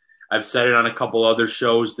I've said it on a couple other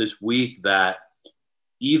shows this week that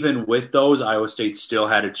even with those, Iowa State still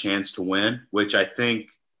had a chance to win, which I think,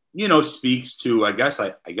 speaks to, I guess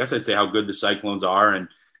I'd say how good the Cyclones are and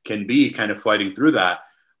can be kind of fighting through that.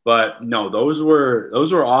 But no, those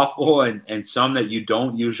were awful and some that you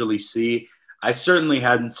don't usually see. I certainly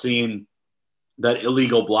hadn't seen that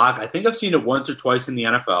illegal block. I think I've seen it once or twice in the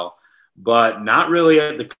NFL, but not really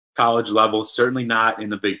at the college level, certainly not in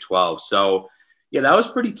the Big 12. So, yeah, that was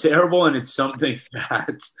pretty terrible, and it's something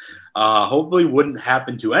that hopefully wouldn't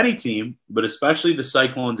happen to any team, but especially the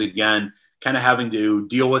Cyclones, again, kind of having to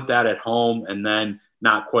deal with that at home and then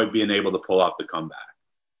not quite being able to pull off the comeback.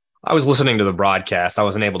 I was listening to the broadcast. I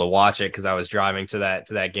wasn't able to watch it because I was driving to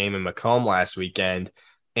that game in Macomb last weekend,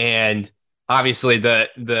 and obviously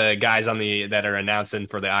the guys that are announcing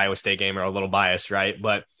for the Iowa State game are a little biased, right?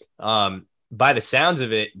 But by the sounds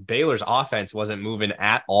of it, Baylor's offense wasn't moving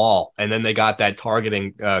at all. And then they got that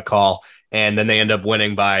targeting call, and then they end up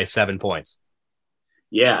winning by 7 points.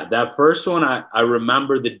 Yeah, that first one, I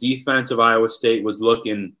remember the defense of Iowa State was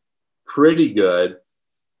looking pretty good.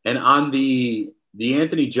 And on the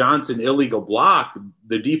Anthony Johnson illegal block,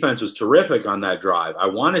 the defense was terrific on that drive. I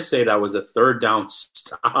want to say that was a third down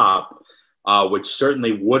stop, which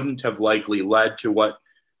certainly wouldn't have likely led to what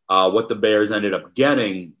the Bears ended up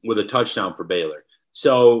getting with a touchdown for Baylor.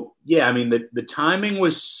 So, yeah, I mean, the timing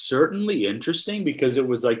was certainly interesting because it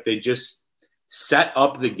was like they just set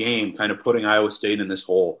up the game, kind of putting Iowa State in this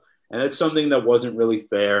hole. And that's something that wasn't really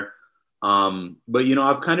fair. But,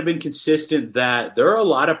 I've kind of been consistent that there are a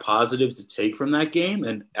lot of positives to take from that game.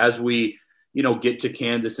 And as we, get to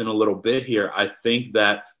Kansas in a little bit here, I think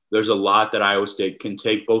that there's a lot that Iowa State can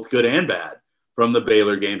take, both good and bad, from the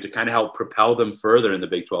Baylor game to kind of help propel them further in the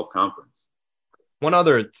Big 12 Conference. One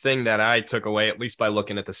other thing that I took away, at least by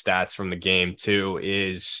looking at the stats from the game too,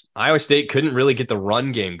 is Iowa State couldn't really get the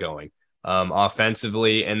run game going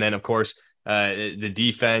offensively. And then, of course, the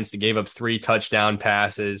defense, they gave up 3 touchdown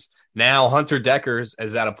passes. Now Hunter Deckers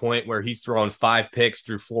is at a point where he's thrown 5 picks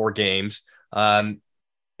through 4 games.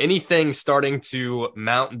 Anything starting to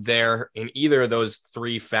mount there in either of those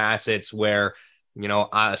 3 facets where,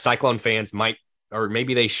 Cyclone fans might, or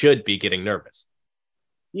maybe they should be getting nervous?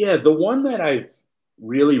 Yeah, the one that I've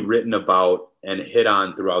really written about and hit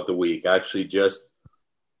on throughout the week, I actually just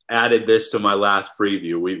added this to my last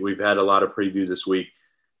preview. We've had a lot of previews this week.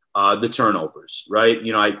 The turnovers, right?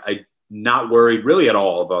 I'm not worried really at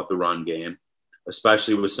all about the run game,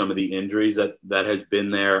 especially with some of the injuries that has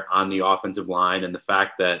been there on the offensive line, and the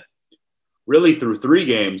fact that really through 3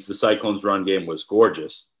 games, the Cyclones' run game was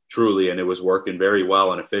gorgeous, truly, and it was working very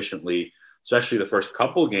well and efficiently, especially the first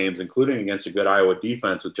couple games, including against a good Iowa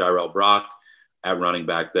defense with Jarrell Brock at running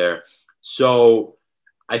back there. So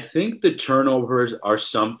I think the turnovers are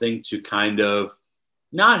something to kind of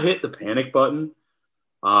not hit the panic button,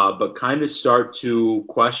 but kind of start to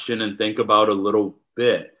question and think about a little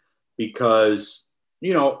bit because,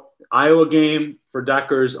 Iowa game for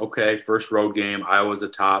Deckers, okay, first road game. Iowa's a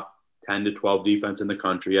top 10 to 12 defense in the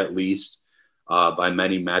country, at least by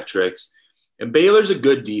many metrics. And Baylor's a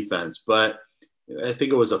good defense, but I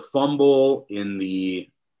think it was a fumble in the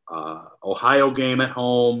Ohio game at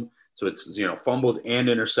home. So it's, fumbles and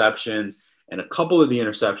interceptions. And a couple of the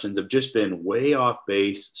interceptions have just been way off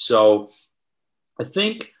base. So I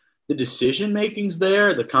think the decision making's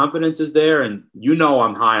there, the confidence is there. And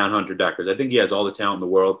I'm high on Hunter Deckers. I think he has all the talent in the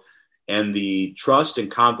world. And the trust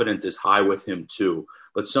and confidence is high with him too.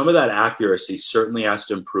 But some of that accuracy certainly has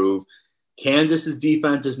to improve. Kansas's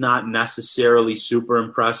defense is not necessarily super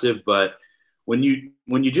impressive, but when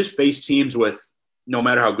you just face teams with, no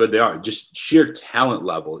matter how good they are, just sheer talent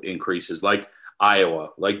level increases, like Iowa,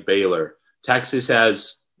 like Baylor. Texas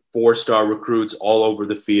has 4-star recruits all over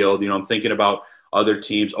the field. I'm thinking about other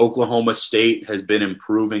teams. Oklahoma State has been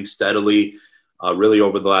improving steadily, really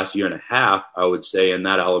over the last year and a half, I would say, in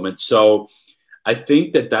that element. So I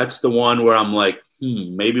think that's the one where I'm like,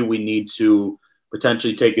 maybe we need to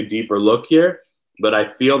potentially take a deeper look here. But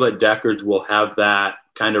I feel that Deckers will have that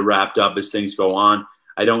kind of wrapped up as things go on.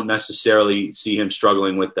 I don't necessarily see him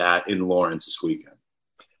struggling with that in Lawrence this weekend.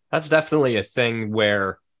 That's definitely a thing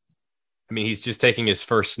where, he's just taking his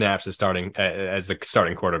first snaps as the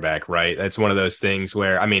starting quarterback, right? That's one of those things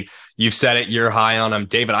where, you've said it, you're high on him.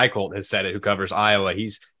 David Eicholt has said it, who covers Iowa.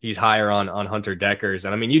 He's higher on Hunter Deckers.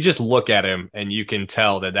 And you just look at him and you can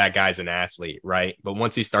tell that guy's an athlete, right? But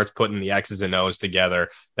once he starts putting the X's and O's together,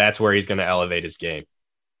 that's where he's going to elevate his game.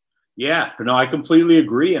 Yeah, no, I completely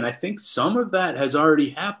agree. And I think some of that has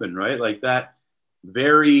already happened, right? Like that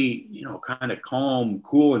very, kind of calm,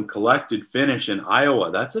 cool, and collected finish in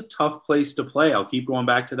Iowa. That's a tough place to play. I'll keep going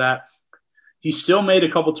back to that. He still made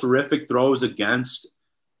a couple terrific throws against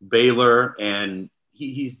Baylor, and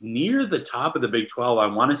he's near the top of the Big 12. I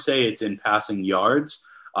want to say it's in passing yards,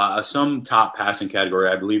 some top passing category.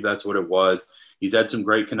 I believe that's what it was. He's had some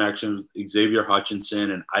great connections with Xavier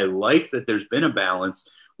Hutchinson, and I like that there's been a balance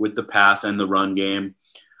with the pass and the run game.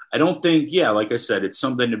 I don't think, like I said, it's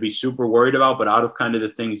something to be super worried about, but out of kind of the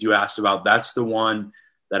things you asked about, that's the one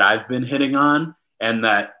that I've been hitting on and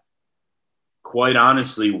that quite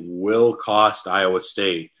honestly will cost Iowa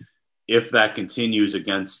State if that continues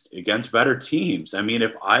against better teams.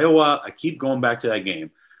 If Iowa, I keep going back to that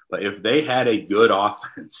game, but if they had a good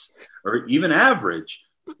offense or even average,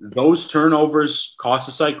 those turnovers cost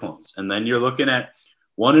the Cyclones. And then you're looking at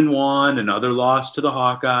 1-1, another loss to the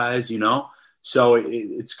Hawkeyes, So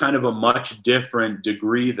it's kind of a much different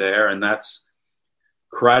degree there, and that's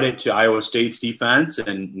credit to Iowa State's defense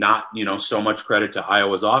and not, so much credit to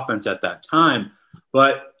Iowa's offense at that time.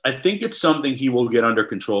 But I think it's something he will get under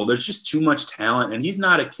control. There's just too much talent, and he's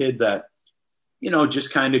not a kid that,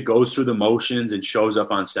 just kind of goes through the motions and shows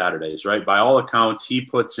up on Saturdays, right? By all accounts, he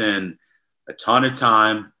puts in a ton of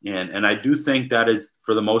time, and I do think that is,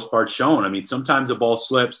 for the most part, shown. Sometimes the ball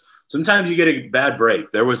slips. Sometimes you get a bad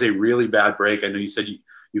break. There was a really bad break. I know you said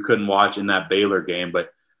you couldn't watch in that Baylor game,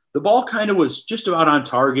 but the ball kind of was just about on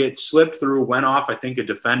target, slipped through, went off, I think, a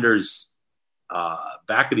defender's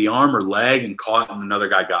back of the arm or leg and caught, and another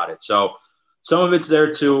guy got it. So some of it's there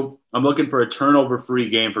too. I'm looking for a turnover-free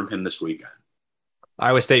game from him this weekend.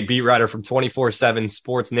 Iowa State beat writer from 24/7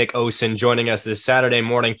 Sports, Nick Osen, joining us this Saturday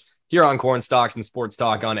morning here on Corn Stalks and Sports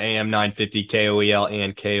Talk on AM 950 KOEL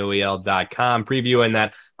and KOEL.com, previewing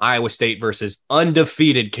that Iowa State versus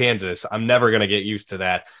undefeated Kansas. I'm never going to get used to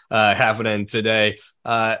that happening today.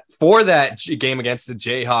 For that game against the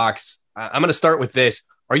Jayhawks, I'm going to start with this.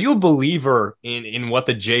 Are you a believer in what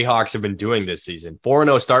the Jayhawks have been doing this season?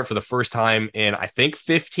 4-0 start for the first time in, I think,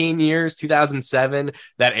 15 years, 2007,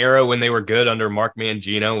 that era when they were good under Mark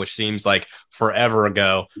Mangino, which seems like forever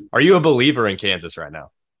ago. Are you a believer in Kansas right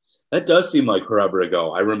now? That does seem like forever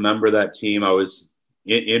ago. I remember that team. I was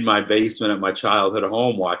in my basement at my childhood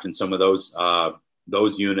home watching some of those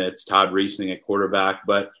units, Todd Reesing at quarterback.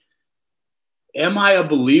 But am I a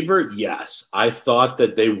believer? Yes. I thought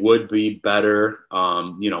that they would be better,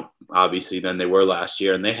 obviously, than they were last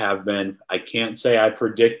year, and they have been. I can't say I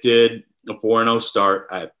predicted a 4-0 start.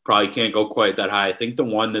 I probably can't go quite that high. I think the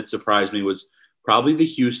one that surprised me was probably the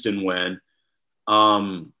Houston win.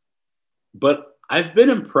 But I've been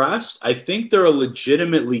impressed. I think they're a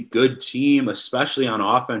legitimately good team, especially on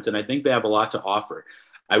offense, and I think they have a lot to offer.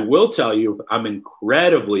 I will tell you, I'm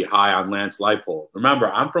incredibly high on Lance Leipold.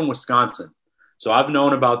 Remember, I'm from Wisconsin, so I've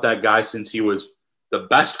known about that guy since he was the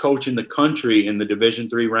best coach in the country in the Division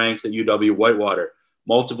III ranks at UW-Whitewater,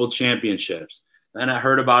 multiple championships. Then I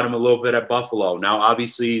heard about him a little bit at Buffalo. Now,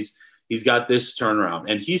 obviously, he's he's got this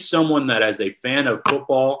turnaround. And he's someone that, as a fan of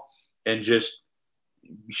football and just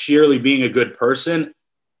sheerly being a good person,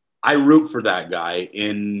 I root for that guy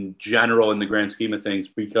in general in the grand scheme of things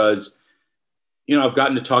because, I've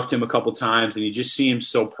gotten to talk to him a couple times and he just seems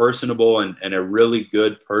so personable and a really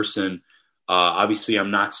good person. Obviously,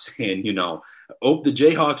 I'm not saying, hope the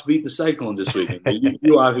Jayhawks beat the Cyclones this weekend.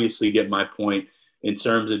 You obviously get my point in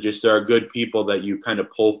terms of just there are good people that you kind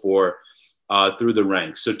of pull for through the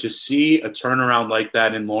ranks. So to see a turnaround like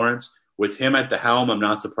that in Lawrence with him at the helm, I'm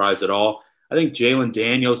not surprised at all. I think Jalen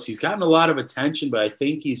Daniels, he's gotten a lot of attention, but I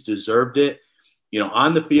think he's deserved it.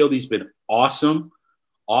 On the field, he's been awesome.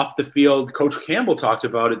 Off the field, Coach Campbell talked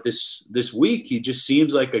about it this week. He just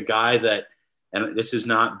seems like a guy that, and this is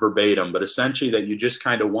not verbatim, but essentially that you just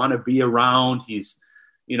kind of want to be around. He's,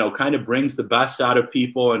 kind of brings the best out of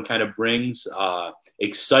people and kind of brings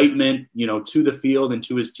excitement, to the field and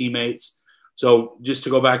to his teammates. So just to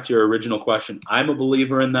go back to your original question, I'm a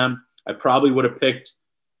believer in them. I probably would have picked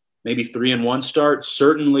maybe 3-1 start,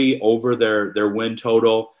 certainly over their win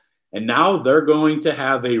total. And now they're going to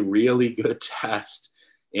have a really good test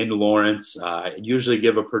in Lawrence. I usually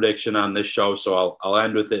give a prediction on this show, so I'll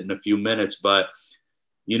end with it in a few minutes. But,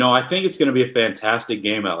 I think it's going to be a fantastic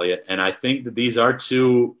game, Eliot. And I think that these are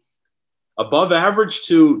two above average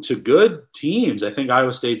to good teams. I think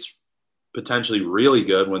Iowa State's potentially really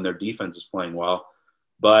good when their defense is playing well.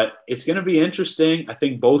 But it's going to be interesting. I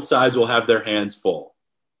think both sides will have their hands full.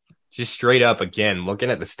 Just straight up, again, looking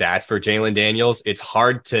at the stats for Jalen Daniels, it's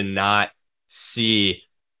hard to not see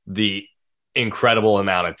the incredible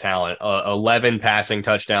amount of talent. 11 passing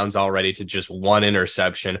touchdowns already to just 1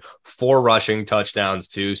 interception, 4 rushing touchdowns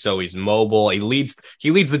too. So he's mobile. He leads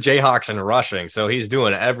the Jayhawks in rushing. So he's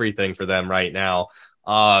doing everything for them right now.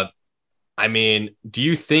 Do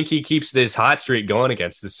you think he keeps this hot streak going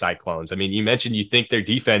against the Cyclones? You mentioned you think their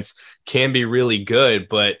defense can be really good,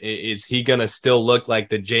 but is he going to still look like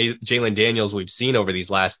the Jalen Daniels we've seen over these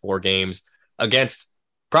last 4 games against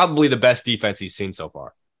probably the best defense he's seen so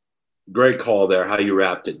far? Great call there, how you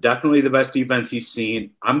wrapped it. Definitely the best defense he's seen.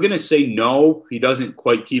 I'm going to say no, he doesn't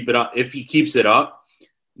quite keep it up. If he keeps it up,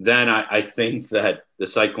 then I think that the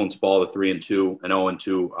Cyclones fall to 3-2 and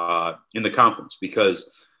 0-2 in the conference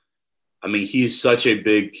because, he's such a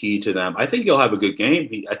big key to them. I think he'll have a good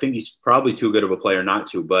game. I think he's probably too good of a player not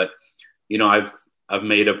to. But, I've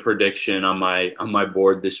made a prediction on my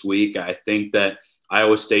board this week. I think that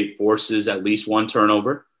Iowa State forces at least 1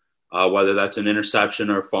 turnover. Whether that's an interception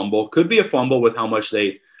or a fumble. Could be a fumble with how much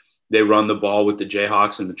they run the ball with the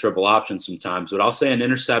Jayhawks and the triple option sometimes. But I'll say an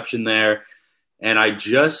interception there. And I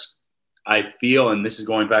feel, and this is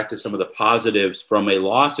going back to some of the positives from a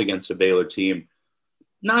loss against a Baylor team,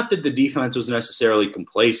 not that the defense was necessarily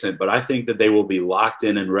complacent, but I think that they will be locked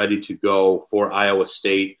in and ready to go for Iowa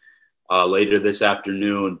State later this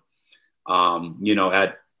afternoon,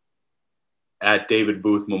 at David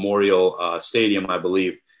Booth Memorial Stadium, I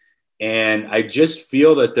believe. And I just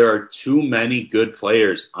feel that there are too many good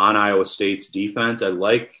players on Iowa State's defense. I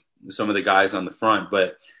like some of the guys on the front,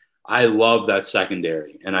 but I love that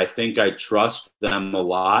secondary. And I think I trust them a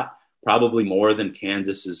lot, probably more than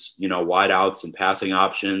Kansas's, wideouts and passing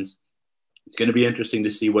options. It's going to be interesting to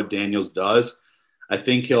see what Daniels does. I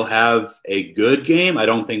think he'll have a good game. I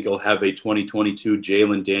don't think he'll have a 2022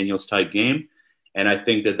 Jalen Daniels type game. And I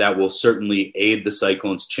think that will certainly aid the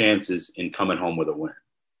Cyclones' chances in coming home with a win.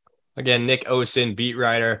 Again, Nick Osen, beat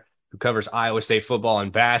writer who covers Iowa State football and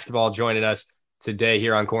basketball, joining us today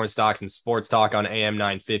here on Cornstalks and Sports Talk on AM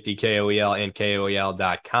 950, KOEL, and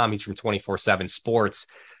KOEL.com. He's from 24/7 Sports.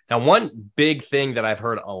 Now, one big thing that I've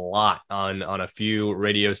heard a lot on a few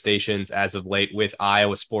radio stations as of late with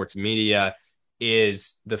Iowa sports media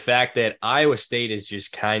is the fact that Iowa State is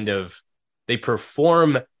just they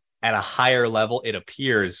perform at a higher level, it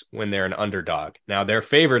appears, when they're an underdog. Now, they're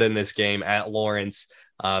favored in this game at Lawrence.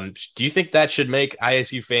 Do you think that should make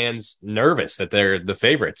ISU fans nervous that they're the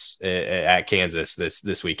favorites at Kansas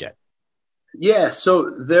this weekend? Yeah, so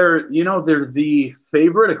they're the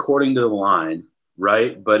favorite according to the line,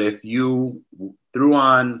 right? But if you threw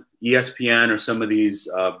on ESPN or some of these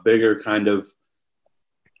bigger kind of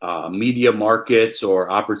media markets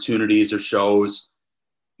or opportunities or shows,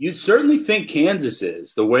 you'd certainly think Kansas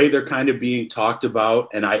is, the way they're kind of being talked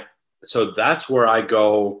about. So that's where I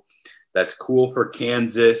go. That's cool for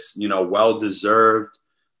Kansas, well-deserved.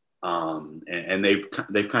 And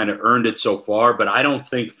they've kind of earned it so far, but I don't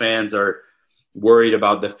think fans are worried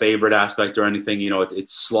about the favorite aspect or anything.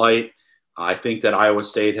 It's slight. I think that Iowa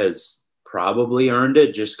State has probably earned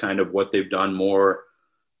it, just kind of what they've done more,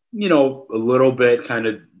 a little bit kind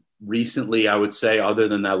of recently, I would say, other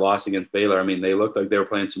than that loss against Baylor. I mean, they looked like they were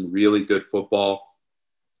playing some really good football.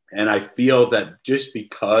 And I feel that just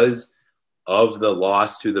because of the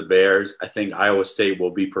loss to the Bears, I think Iowa State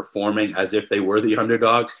will be performing as if they were the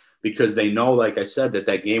underdog, because they know, like I said,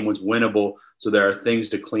 that game was winnable. So there are things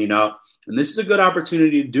to clean up. And this is a good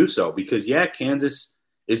opportunity to do so because, yeah, Kansas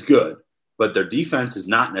is good, but their defense is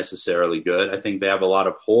not necessarily good. I think they have a lot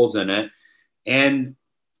of holes in it. And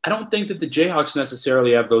I don't think that the Jayhawks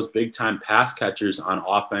necessarily have those big-time pass catchers on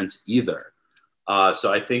offense either.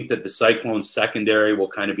 So I think that the Cyclones secondary will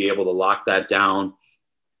kind of be able to lock that down.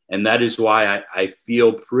 And that is why I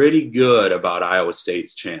feel pretty good about Iowa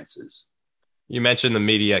State's chances. You mentioned the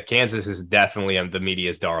media. Kansas is definitely the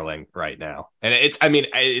media's darling right now. And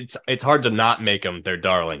it's hard to not make them their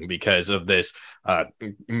darling because of this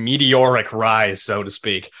meteoric rise, so to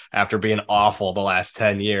speak, after being awful the last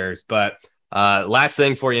 10 years. But last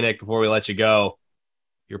thing for you, Nick, before we let you go,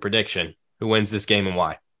 your prediction. Who wins this game and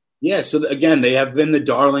why? Yeah, so again, they have been the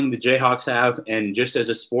darling, the Jayhawks have, and just as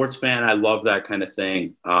a sports fan, I love that kind of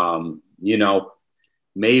thing.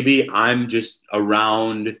 Maybe I'm just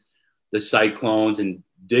around the Cyclones and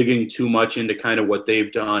digging too much into kind of what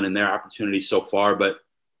they've done and their opportunities so far. But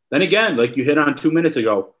then again, like you hit on 2 minutes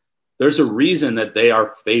ago, there's a reason that they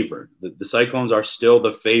are favored. The Cyclones are still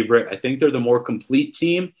the favorite. I think they're the more complete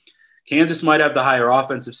team. Kansas might have the higher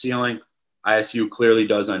offensive ceiling. ISU clearly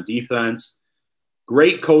does on defense.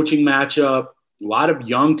 Great coaching matchup, a lot of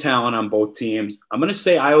young talent on both teams. I'm going to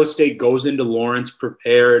say Iowa State goes into Lawrence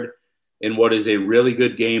prepared in what is a really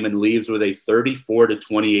good game and leaves with a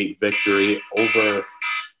 34-28 victory over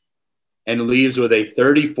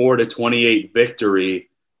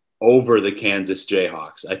the Kansas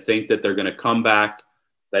Jayhawks. I think that they're going to come back,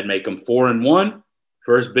 that make them 4-1,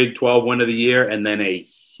 first Big 12 win of the year, and then a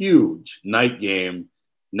huge night game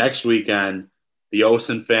next weekend. The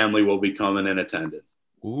Osen family will be coming in attendance.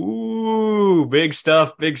 Ooh, big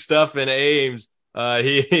stuff in Ames.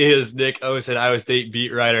 He is Nick Osen, Iowa State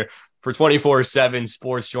beat writer for 24/7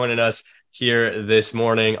 Sports, joining us here this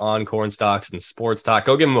morning on Cornstalks and Sports Talk.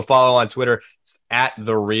 Go give him a follow on Twitter. It's at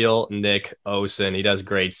the real Nick Osen. He does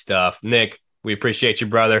great stuff. Nick, we appreciate you,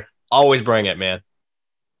 brother. Always bring it, man.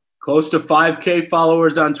 Close to 5K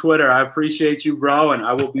followers on Twitter. I appreciate you, bro, and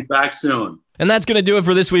I will be back soon. And that's going to do it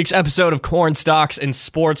for this week's episode of Cornstalks and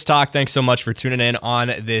Sports Talk. Thanks so much for tuning in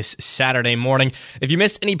on this Saturday morning. If you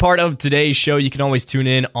missed any part of today's show, you can always tune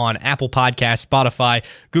in on Apple Podcasts, Spotify,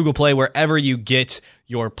 Google Play, wherever you get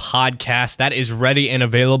your podcast. That is ready and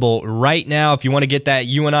available right now. If you want to get that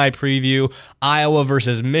UNI preview, Iowa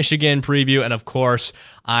versus Michigan preview, and of course,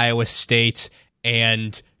 Iowa State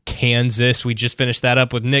and Kansas. We just finished that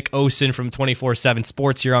up with Nick Osen from 24/7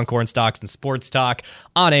 Sports here on Cornstalks and Sports Talk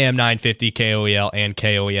on AM 950, KOEL, and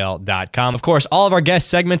KOEL.com. Of course, all of our guest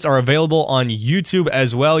segments are available on YouTube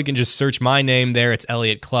as well. You can just search my name there. It's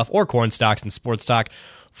Eliot Clough, or Cornstalks and Sports Talk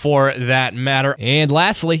for that matter. And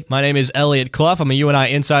lastly, my name is Eliot Clough. I'm a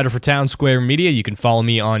UNI insider for Town Square Media. You can follow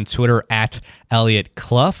me on Twitter at Eliot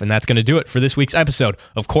Clough. And that's going to do it for this week's episode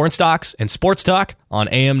of Cornstalks and Sports Talk on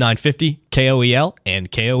AM 950, KOEL, and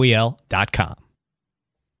KOEL.com.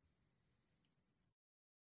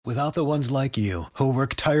 Without the ones like you, who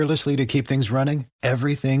work tirelessly to keep things running,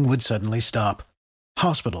 everything would suddenly stop.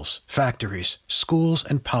 Hospitals, factories, schools,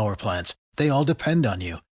 and power plants, they all depend on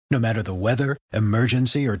you. No matter the weather,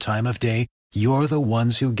 emergency, or time of day, you're the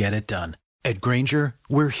ones who get it done. At Grainger,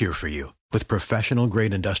 we're here for you with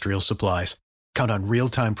professional-grade industrial supplies. Count on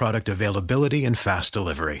real-time product availability and fast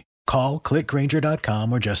delivery. Call, click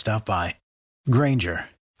Grainger.com, or just stop by. Grainger,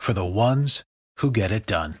 for the ones who get it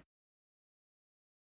done.